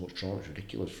got so much trauma. It's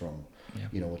ridiculous. From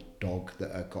a dog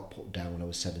that I got put down when I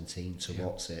was 17 to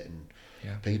what's it, and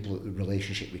people, the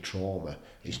relationship with trauma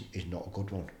is not a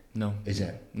good one. No. Is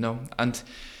it? No. And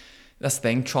that's the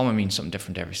thing, trauma means something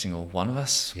different to every single one of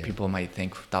us. Yeah. People might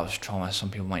think that was trauma, some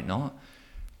people might not.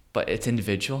 But it's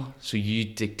individual, so you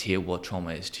dictate what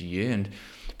trauma is to you. And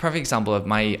the perfect example of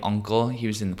my uncle, he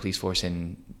was in the police force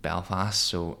in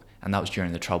Belfast, and that was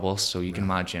during the Troubles, so you can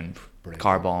imagine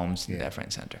car bombs in the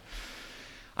Deafrent Centre.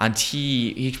 And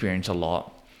he experienced a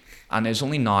lot. And it was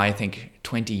only now, I think,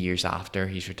 20 years after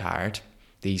he's retired,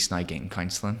 that he's now getting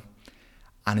counselling.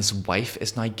 And his wife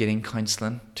is now getting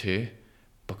counselling too,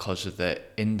 because of the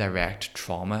indirect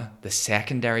trauma, the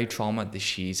secondary trauma that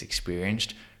she's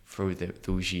experienced through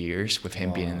those years with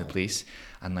him being in the police.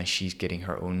 And now she's getting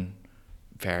her own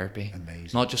therapy. Amazing.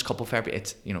 Not just couple therapy,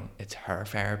 it's her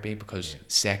therapy, because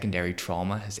secondary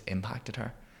trauma has impacted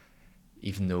her,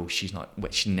 even though she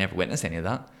never witnessed any of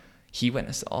that. He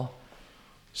witnessed it all.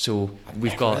 So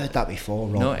we've got heard that before,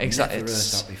 Rob. No, exactly. Never heard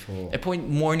that before. A point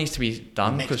more needs to be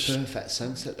done. It makes perfect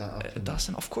sense that happens. It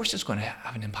doesn't. Of course, it's going to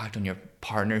have an impact on your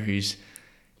partner who's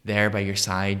there by your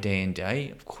side day in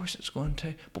day. Of course, it's going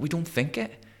to. But we don't think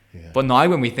it. Yeah. But now,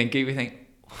 when we think it, we think,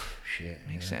 oh, shit,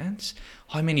 makes sense.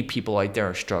 How many people out there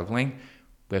are struggling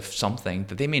with something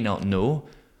that they may not know,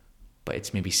 but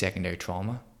it's maybe secondary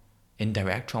trauma,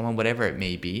 indirect trauma, whatever it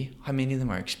may be? How many of them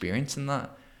are experiencing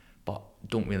that, but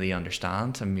don't really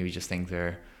understand, and maybe just think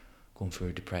they're going through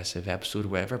a depressive episode or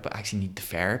whatever, but actually need the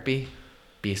therapy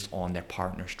based on their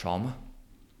partner's trauma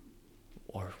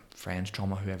or friend's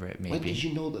trauma, whoever it may be. When did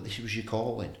you know that this was your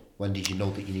calling? When did you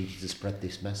know that you needed to spread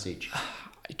this message?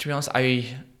 To be honest,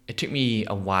 it took me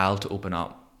a while to open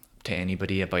up to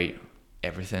anybody about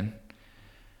everything.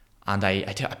 And I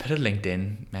put a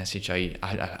LinkedIn message out.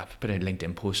 I put a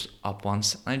LinkedIn post up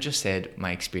once, and I just said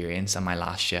my experience and my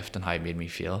last shift and how it made me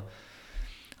feel.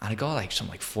 And I got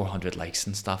something like 400 likes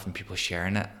and stuff, and people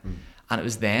sharing it. And it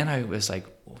was then I was like,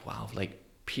 oh, wow,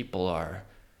 people are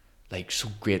so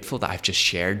grateful that I've just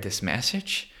shared this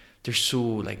message. They're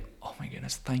so oh my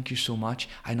goodness, thank you so much.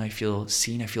 I now feel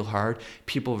seen, I feel heard.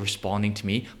 People responding to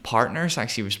me, partners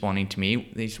actually responding to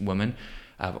me. These women,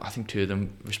 I think 2 of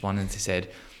them responded. They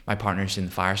said, my partner's in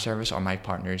the fire service, or my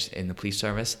partner's in the police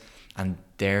service, and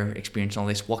they're experiencing all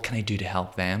this. What can I do to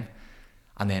help them?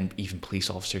 And then even police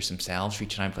officers themselves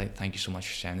reaching out, thank you so much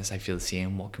for sharing this. I feel the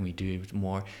same. What can we do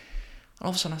more? And all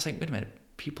of a sudden I was like, wait a minute,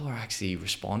 people are actually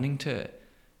responding to it.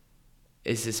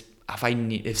 Is this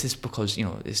because,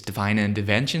 it's divine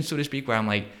intervention, so to speak, where I'm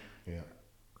like,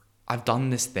 I've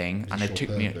done this thing, and it took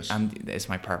me, and it's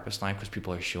my purpose now, because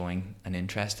people are showing an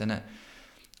interest in it.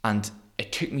 And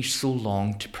it took me so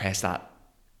long to press that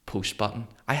post button.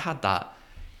 I had that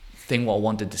thing what I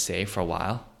wanted to say for a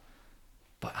while,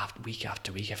 but after week,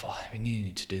 I thought, I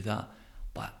need to do that.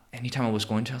 But anytime I was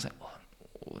going to, I was like,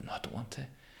 oh no, I don't want to.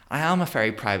 I am a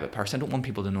very private person. I don't want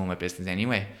people to know my business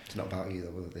anyway. It's not about you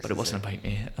though. But it wasn't about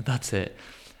me. And that's it.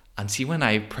 And see, when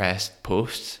I pressed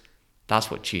post, that's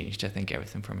what changed, I think,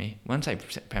 everything for me. Once I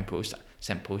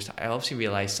sent post, I obviously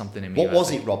realised something in me. What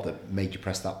was it, Rob, that made you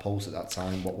press that post at that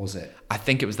time? What was it? I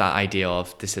think it was that idea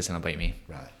of, this isn't about me.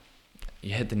 Right.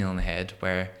 You hit the nail on the head,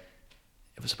 where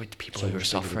it was about the people who were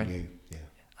suffering.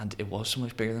 and it was so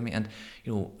much bigger than me. And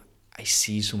I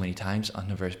see so many times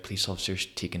underage police officers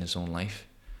taking his own life,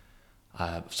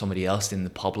 somebody else in the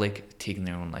public taking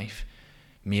their own life,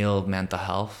 male mental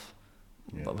health.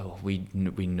 But we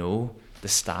know the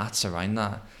stats around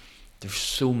that. There's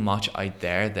so much out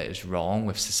there that is wrong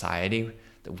with society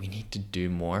that we need to do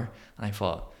more. And I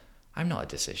thought, I'm not a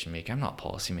decision maker, I'm not a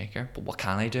policy maker, but what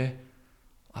can I do?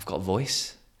 I've got a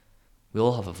voice. We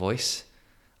all have a voice,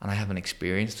 and I have an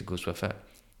experience that goes with it.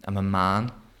 I'm a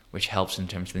man, which helps in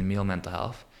terms of the male mental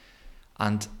health.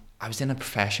 And I was in a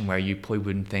profession where you probably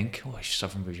wouldn't think, oh, you're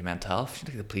suffering with your mental health.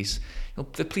 Look at the police.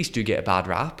 The police do get a bad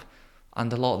rap,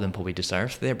 and a lot of them probably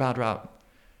deserve their bad rap.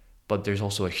 But there's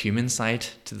also a human side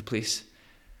to the police.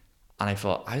 And I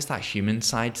thought, I was that human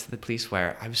side to the police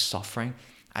where I was suffering.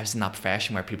 I was in that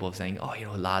profession where people were saying, oh,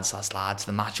 lads, that's lads,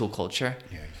 the macho culture.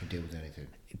 Yeah, you can deal with anything.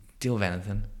 Deal with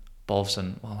anything. But all of a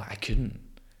sudden, well, I couldn't.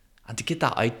 And to get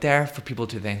that out there for people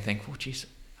to then think, oh, geez,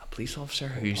 a police officer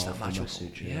who's that macho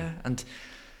culture. Yeah. And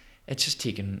it's just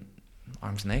taking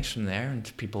arms and legs from there,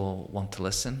 and people want to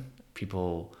listen.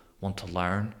 People want to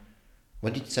learn.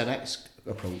 When did TEDx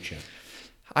approach you?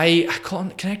 I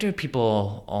connected with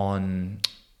people on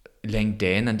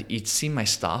LinkedIn, and he'd seen my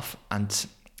stuff, and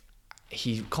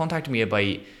he contacted me about,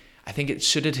 I think it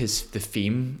suited the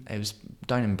theme. It was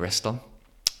down in Bristol,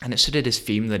 and it suited his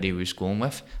theme that he was going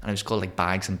with, and it was called like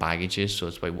bags and baggages, so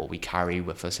it's about what we carry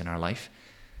with us in our life.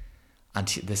 And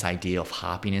this idea of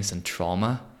happiness and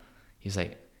trauma, he's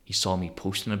like, he saw me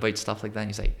posting about stuff like that, and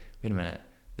he's like, wait a minute,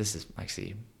 this is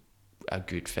actually a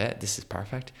good fit, this is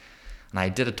perfect. And I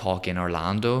did a talk in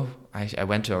Orlando. I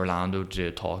went to Orlando to do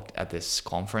a talk at this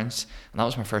conference, and that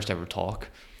was my first ever talk.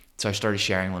 So I started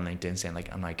sharing on LinkedIn saying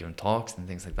like, I'm not giving talks and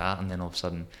things like that, and then all of a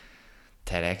sudden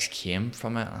TEDx came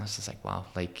from it, and I was just like, wow,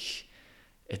 like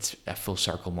it's a full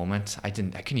circle moment. I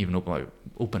couldn't even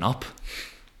open up,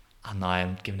 and now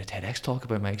I'm giving a TEDx talk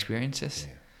about my experiences.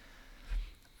 Yeah.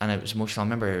 And it was emotional. I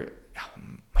remember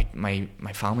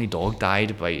my family dog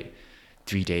died about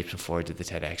 3 days before I did the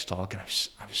TEDx talk, and I was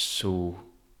so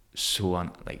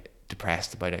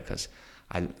depressed about it, because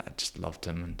I just loved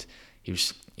him, and he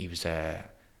was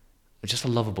just a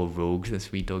lovable rogue,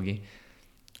 this wee doggy.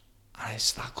 And I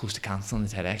was that close to cancelling the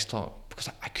TEDx talk because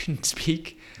I couldn't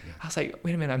speak. Yeah. I was like,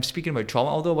 wait a minute, I'm speaking about trauma.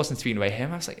 Although I wasn't speaking about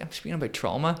him, I was like, I'm speaking about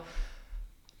trauma,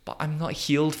 but I'm not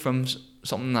healed from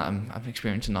something that I'm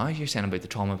experiencing now. You're saying about the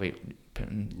trauma about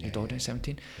putting your dog down at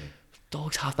 17. Yeah.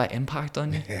 Dogs have that impact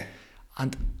on you. Yeah.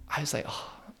 And I was like,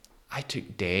 oh, I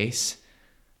took days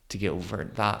to get over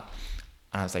that.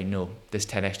 And I was like, no, this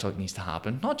TEDx talk needs to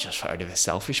happen. Not just out of a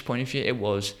selfish point of view. It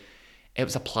was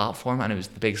a platform, and it was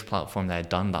the biggest platform that I'd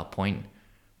done at that point,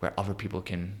 where other people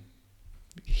can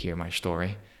hear my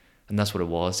story. And that's what it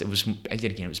was. It was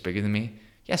bigger than me.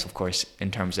 Yes, of course, in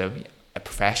terms of a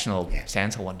professional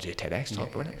sense, I wanted to do a TEDx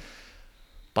talk about it.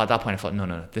 But at that point I thought,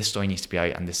 no, this story needs to be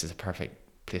out, and this is a perfect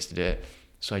place to do it.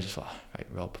 So I just thought, right,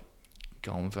 Rob,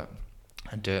 go on with it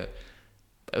and do it.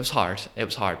 It was hard. It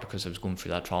was hard because I was going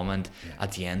through that trauma, and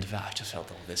at the end of it, I just felt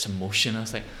all this emotion. I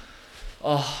was like,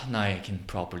 oh, now I can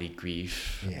properly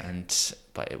grieve. Yeah.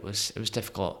 But it was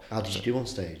difficult. How did you do on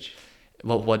stage?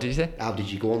 What did you say? How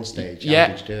did you go on stage? Yeah,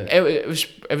 how did you do it?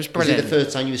 It was brilliant. Was it the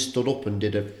first time you stood up and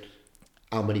did it?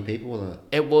 How many people were there?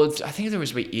 It was, I think there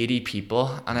was about 80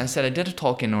 people, and I said I did a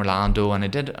talk in Orlando, and I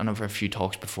did another few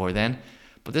talks before then,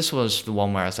 but this was the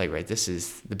one where I was like, right, this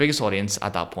is the biggest audience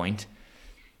at that point,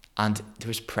 and there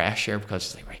was pressure because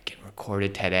it's like, right, getting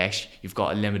recorded TEDx, you've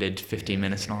got a limited 15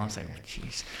 minutes and all. I was like, oh,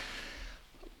 jeez.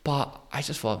 But I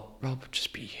just thought, Rob,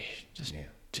 just be you, just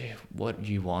do what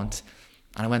you want.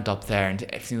 And I went up there, and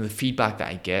the feedback that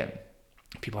I get,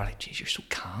 people are like, geez, you're so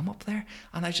calm up there.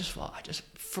 And I just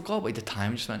forgot about the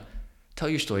time. I just went, tell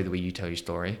your story the way you tell your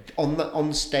story.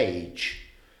 On stage,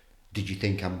 did you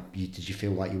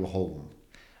feel like you were home?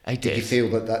 I did. Did you feel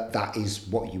that is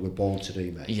what you were born to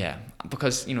do, mate? Yeah,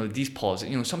 because these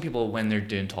pauses. Some people when they're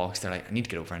doing talks, they're like, I need to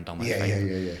get over and done with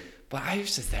it. Yeah. But I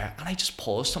was just there, and I just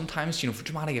paused sometimes, for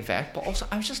dramatic effect. But also,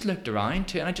 I was just looked around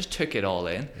too, and I just took it all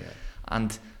in. Yeah.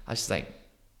 And I was just like,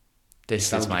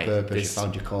 this is my purpose. You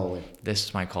found your calling. This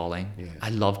is my calling. Yeah. I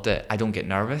loved it. I don't get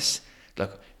nervous.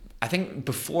 Look, I think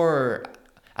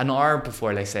an hour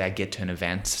before, like say, I get to an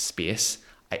event space,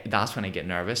 that's when I get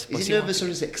nervous. Is it nervous or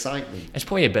is it excitement? It's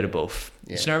probably a bit of both.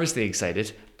 Yeah. It's nervously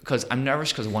excited because I'm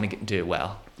nervous because I want to do it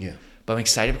well. Yeah. But I'm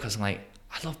excited because I'm like,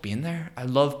 I love being there. I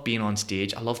love being on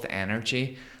stage. I love the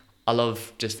energy. I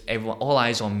love just everyone, all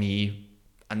eyes on me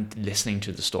and listening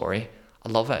to the story. I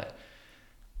love it.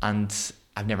 And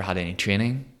I've never had any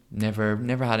training, never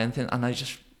had anything.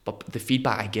 And but the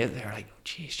feedback I get, they're like,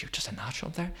 geez, you're just a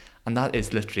natural there. And that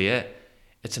is literally it.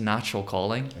 It's a natural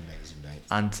calling. Amazing, mate.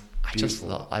 And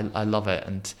I love it,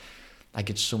 and I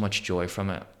get so much joy from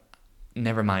it.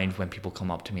 Never mind when people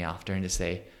come up to me after and they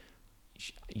say,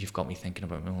 "You've got me thinking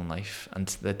about my own life." And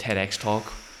the TEDx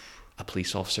talk, a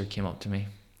police officer came up to me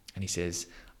and he says,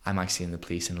 "I'm actually in the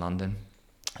police in London."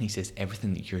 And he says,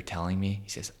 "Everything that you're telling me," he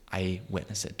says, "I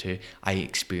witness it too. I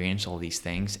experience all these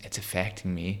things. It's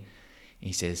affecting me." And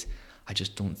he says, "I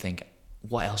just don't think,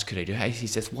 what else could I do?" He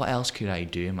says, "What else could I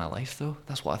do in my life though?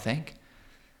 That's what I think."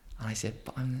 And I said,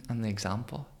 "But I'm the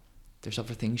example. There's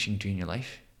other things you can do in your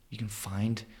life. You can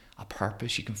find a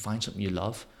purpose. You can find something you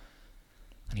love."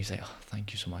 And he's like, "Oh,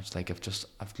 thank you so much. Like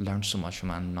I've learned so much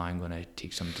from it, and now I'm going to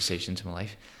take some decisions in my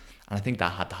life." And I think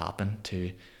that had to happen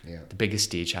to the biggest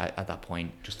stage at that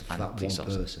point. Just for that one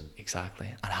person. Exactly.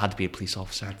 And it had to be a police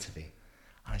officer. Had to be.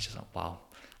 And I just thought, wow.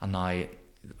 And now,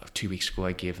 2 weeks ago,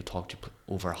 I gave a talk to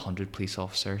over 100 police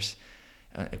officers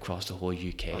across the whole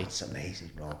UK. Oh, that's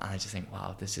amazing, Rob. And I just think,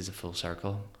 wow, this is a full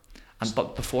circle.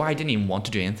 But before, I didn't even want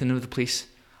to do anything with the police.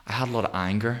 I had a lot of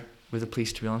anger with the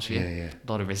police, to be honest with you. Yeah.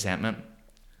 A lot of resentment.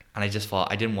 And I just thought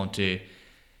I didn't want to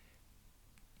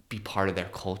be part of their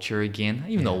culture again,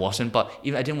 even though it wasn't, but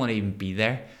even I didn't want to even be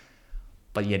there.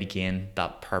 But yet again,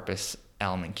 that purpose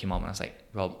element came up, and I was like,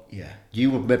 Rob. Yeah.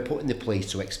 You were put in the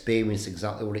place to experience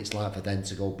exactly what it's like for them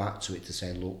to go back to it to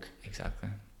say, look. Exactly.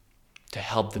 To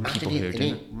help the people who are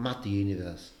doing it. Mad, the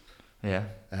universe. Yeah.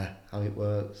 How it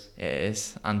works. It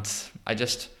is. And I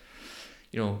just,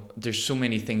 there's so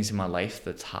many things in my life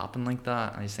that's happened like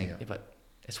that. And I just think, but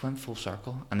it's went full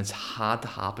circle, and it's had to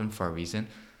happen for a reason.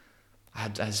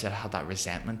 As I said, I had that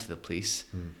resentment to the police,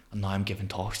 and now I'm giving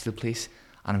talks to the police,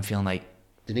 and I'm feeling like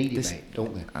they need you, mate,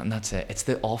 don't they? And that's it. It's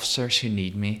the officers who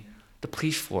need me. The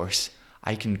police force,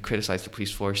 I can criticise the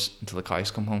police force until the cows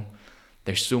come home.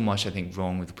 There's so much, I think,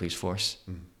 wrong with the police force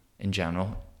in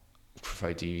general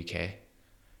throughout the UK.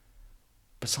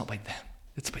 But it's not about them.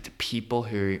 It's about the people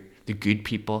the good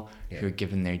people who are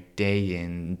giving their day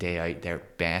in, day out their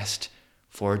best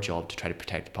for a job to try to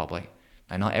protect the public.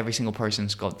 Now, not every single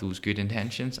person's got those good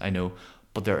intentions, I know,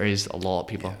 but there is a lot of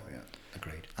people. Yeah,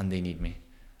 agreed. And they need me.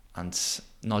 And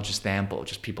not just them, but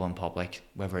just people in public,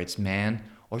 whether it's men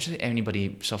or just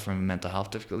anybody suffering with mental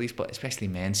health difficulties, but especially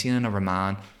men, seeing another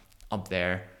man up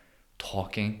there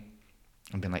talking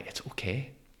and being like, it's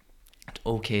okay. It's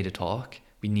okay to talk.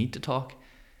 We need to talk.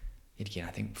 Yet again,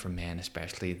 I think for men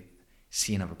especially,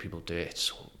 seeing other people do it, it's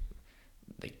so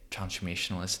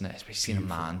transformational, isn't it? Especially seeing a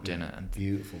man doing it. And,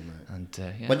 beautiful, mate.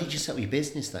 And when did you set up your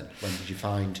business then? When did you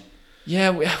find? Yeah,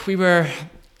 we were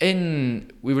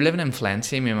living in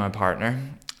Valencia, me and my partner,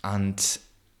 and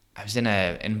I was in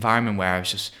an environment where I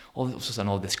was just all of a sudden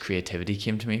all this creativity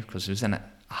came to me because I was in a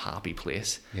happy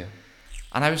place. Yeah.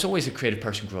 And I was always a creative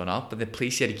person growing up, but the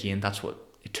police, yet again,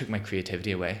 it took my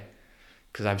creativity away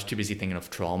because I was too busy thinking of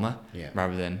trauma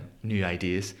rather than new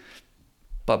ideas.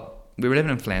 But we were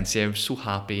living in Valencia. I was so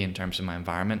happy in terms of my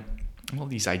environment. And all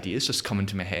these ideas just come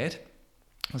into my head.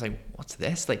 I was like, what's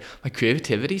this? Like, my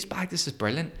creativity's back. This is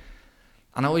brilliant.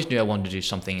 And I always knew I wanted to do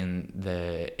something in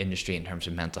the industry in terms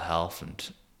of mental health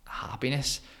and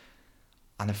happiness.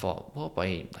 And I thought, what about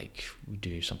we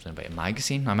do something about a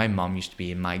magazine? Now, my mum used to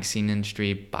be in the magazine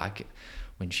industry back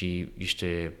when she used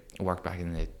to work back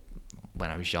when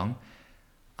I was young.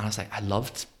 And I was like, I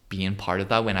loved being part of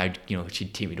that when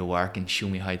she'd take me to work and show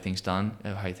me how things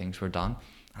were done.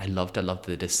 I loved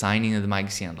the designing of the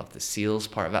magazine. I loved the sales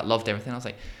part of it. I loved everything. I was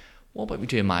like, what about we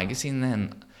do a magazine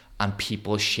then? And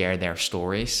people share their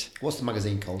stories. What's the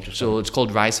magazine called? So it's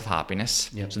called Rise of Happiness.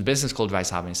 Yep. So the business is called Rise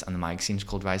of Happiness and the magazine is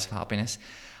called Rise of Happiness.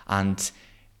 And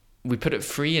we put it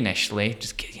free initially,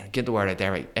 just get the word out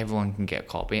there, right? Everyone can get a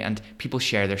copy, and people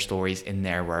share their stories in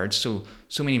their words. So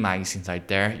many magazines out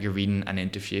there, you're reading an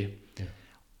interview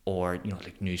or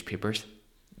newspapers,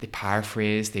 they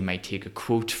paraphrase, they might take a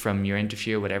quote from your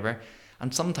interview or whatever,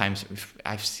 and sometimes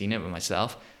I've seen it with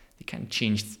myself, they kind of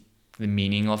change the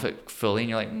meaning of it fully, and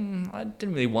you're like, I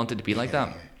didn't really want it to be like that.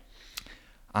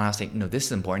 And I was like, no, this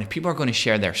is important. If people are going to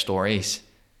share their stories,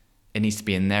 it needs to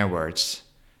be in their words,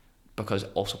 because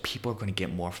also people are going to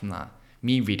get more from that.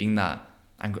 Me reading that,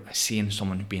 I'm seeing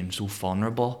someone being so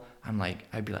vulnerable,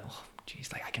 I'd be like, oh geez,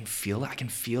 I can feel it. I can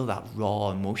feel that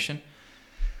raw emotion.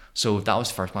 So that was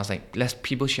the first one. I was like, let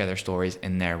people share their stories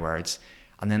in their words,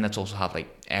 and then let's also have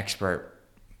expert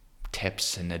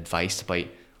tips and advice about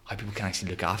how people can actually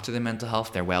look after their mental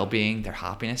health, their well-being, their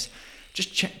happiness.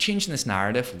 Just changing this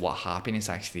narrative of what happiness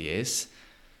actually is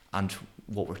and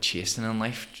what we're chasing in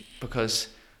life, because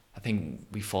I think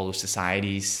we follow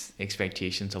society's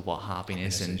expectations of what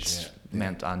happiness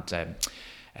meant and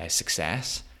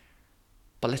success.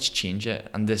 But let's change it.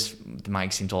 And the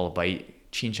magazine's all about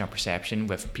changing our perception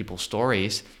with people's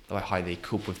stories about how they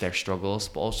cope with their struggles,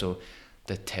 but also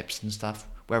the tips and stuff,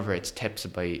 whether it's tips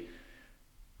about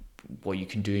what you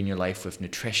can do in your life with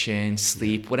nutrition,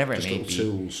 sleep, whatever it may be.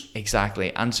 Tools.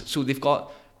 Exactly. And so they've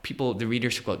got people, the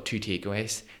readers have got two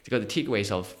takeaways. They've got the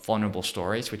takeaways of vulnerable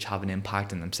stories, which have an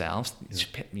impact on themselves.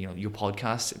 You know, your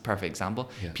podcast, a perfect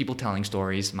example. People telling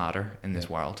stories matter in this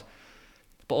world.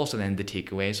 But also then the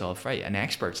takeaways of, right, an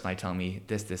expert's now telling me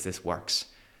this works.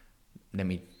 Let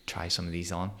me try some of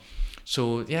these on.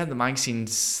 So yeah, the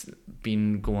magazine's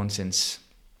been going since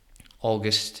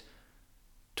August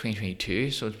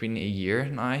 2022, so it's been a year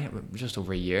now, just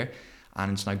over a year,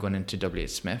 and it's now going into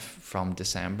W.H. Smith from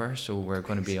December, so we're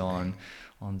going to be on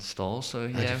the stall. So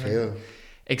yeah, how do you feel?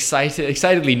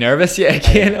 Excitedly nervous, yeah,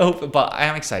 again, but I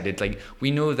am excited. Like, we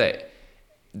know that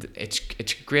it's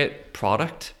a great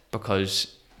product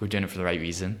because we're doing it for the right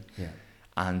reason,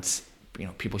 and you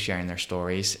know, people sharing their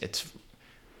stories,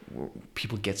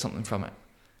 people get something from it,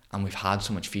 and we've had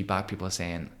so much feedback. People are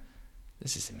saying,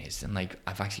 this is amazing, like,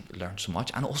 I've actually learned so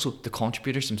much. And also the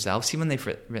contributors themselves, see, when they've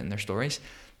written their stories,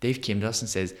 they've came to us and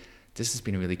says, this has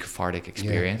been a really cathartic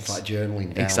experience. It's like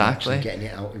journaling down, exactly, getting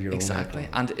it out of your own head.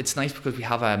 And it's nice because we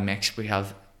have a mix. We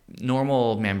have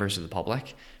normal members of the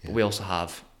public, but we also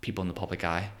have people in the public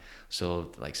eye. So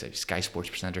like, say, Sky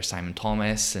Sports presenter Simon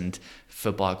Thomas, and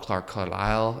football Clark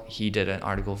Carlisle, he did an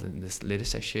article in this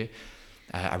latest issue.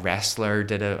 A wrestler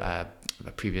did a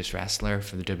previous wrestler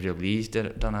for the WWE's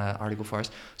done an article for us.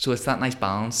 So it's that nice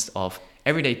balance of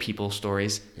everyday people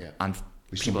stories and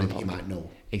with people that you might know.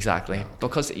 Exactly,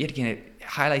 because again, it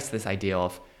highlights this idea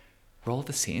of we're all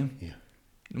the same.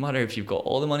 No matter if you've got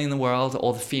all the money in the world,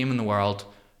 all the fame in the world,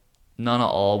 none at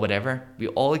all, whatever. We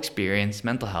all experience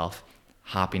mental health,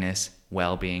 happiness,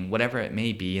 well-being, whatever it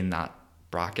may be in that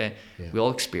bracket. We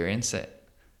all experience it.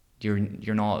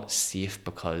 You're not safe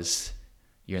because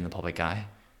you're in the public eye.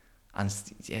 And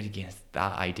yet again, it's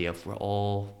that idea of we're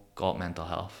all got mental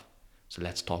health, so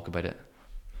let's talk about it.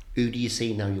 Who do you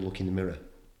see now you look in the mirror?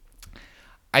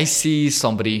 I see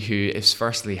somebody who is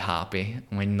firstly happy.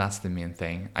 I mean, that's the main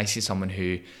thing. I see someone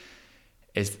who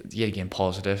is, yet again,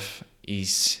 positive.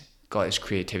 He's got his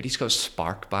creativity. He's got his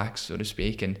spark back, so to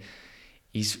speak. And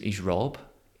he's Rob.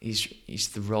 He's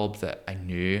the Rob that I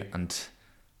knew and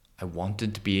I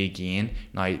wanted to be again.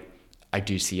 Now, I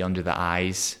do see under the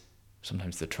eyes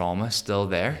sometimes the trauma is still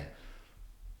there,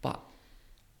 but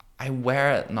I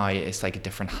wear it now. It's like a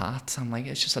different hat. I'm like,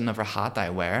 it's just another hat that I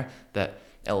wear that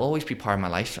it'll always be part of my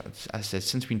life. As I said,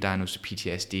 since being diagnosed with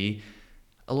PTSD,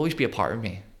 it'll always be a part of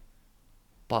me,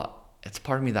 but it's a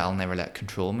part of me that I'll never let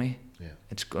control me.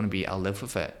 It's going to be, I'll live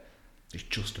with it. It's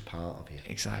just a part of you.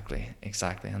 Exactly,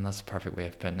 and that's the perfect way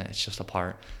of putting it. It's just a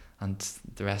part, and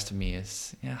the rest of me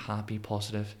is happy,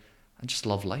 positive, and just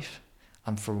love life.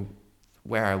 And for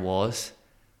where I was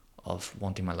of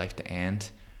wanting my life to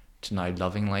end to now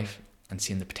loving life and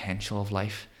seeing the potential of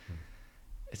life,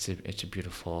 it's a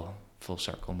beautiful full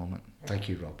circle moment. Thank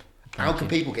you, Rob. How can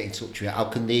people get in touch with you? How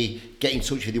can they get in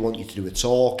touch with you if they want you to do a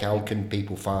talk? How can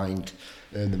people find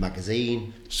the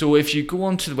magazine? So if you go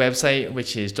onto the website,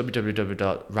 which is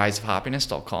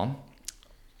www.riseofhappiness.com,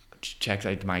 check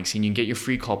out the magazine. You can get your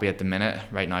free copy at the minute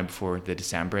right now before the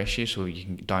December issue, so you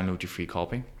can download your free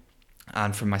copy.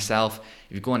 And for myself,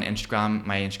 if you go on Instagram,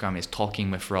 my Instagram is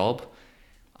Talking with Rob,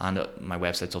 and my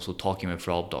website's also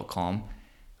talkingwithrob.com.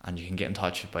 And you can get in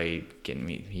touch by getting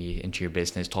me into your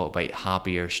business, talk about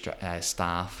happier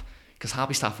staff, because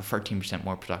happy staff are 13%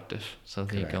 more productive. So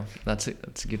there you go. That's a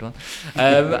good one.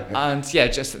 And yeah,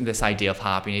 just this idea of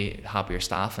happier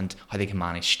staff and how they can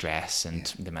manage stress and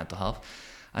the mental health.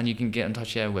 And you can get in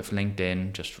touch with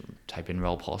LinkedIn, just type in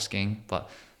Rob Hosking, but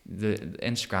the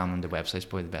Instagram and the website's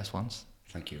probably the best ones.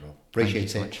 Thank you, Rob. Appreciate it.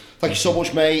 So much. Thank you so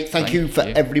much, mate. Thank you for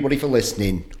everybody for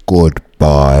listening.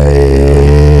 Goodbye.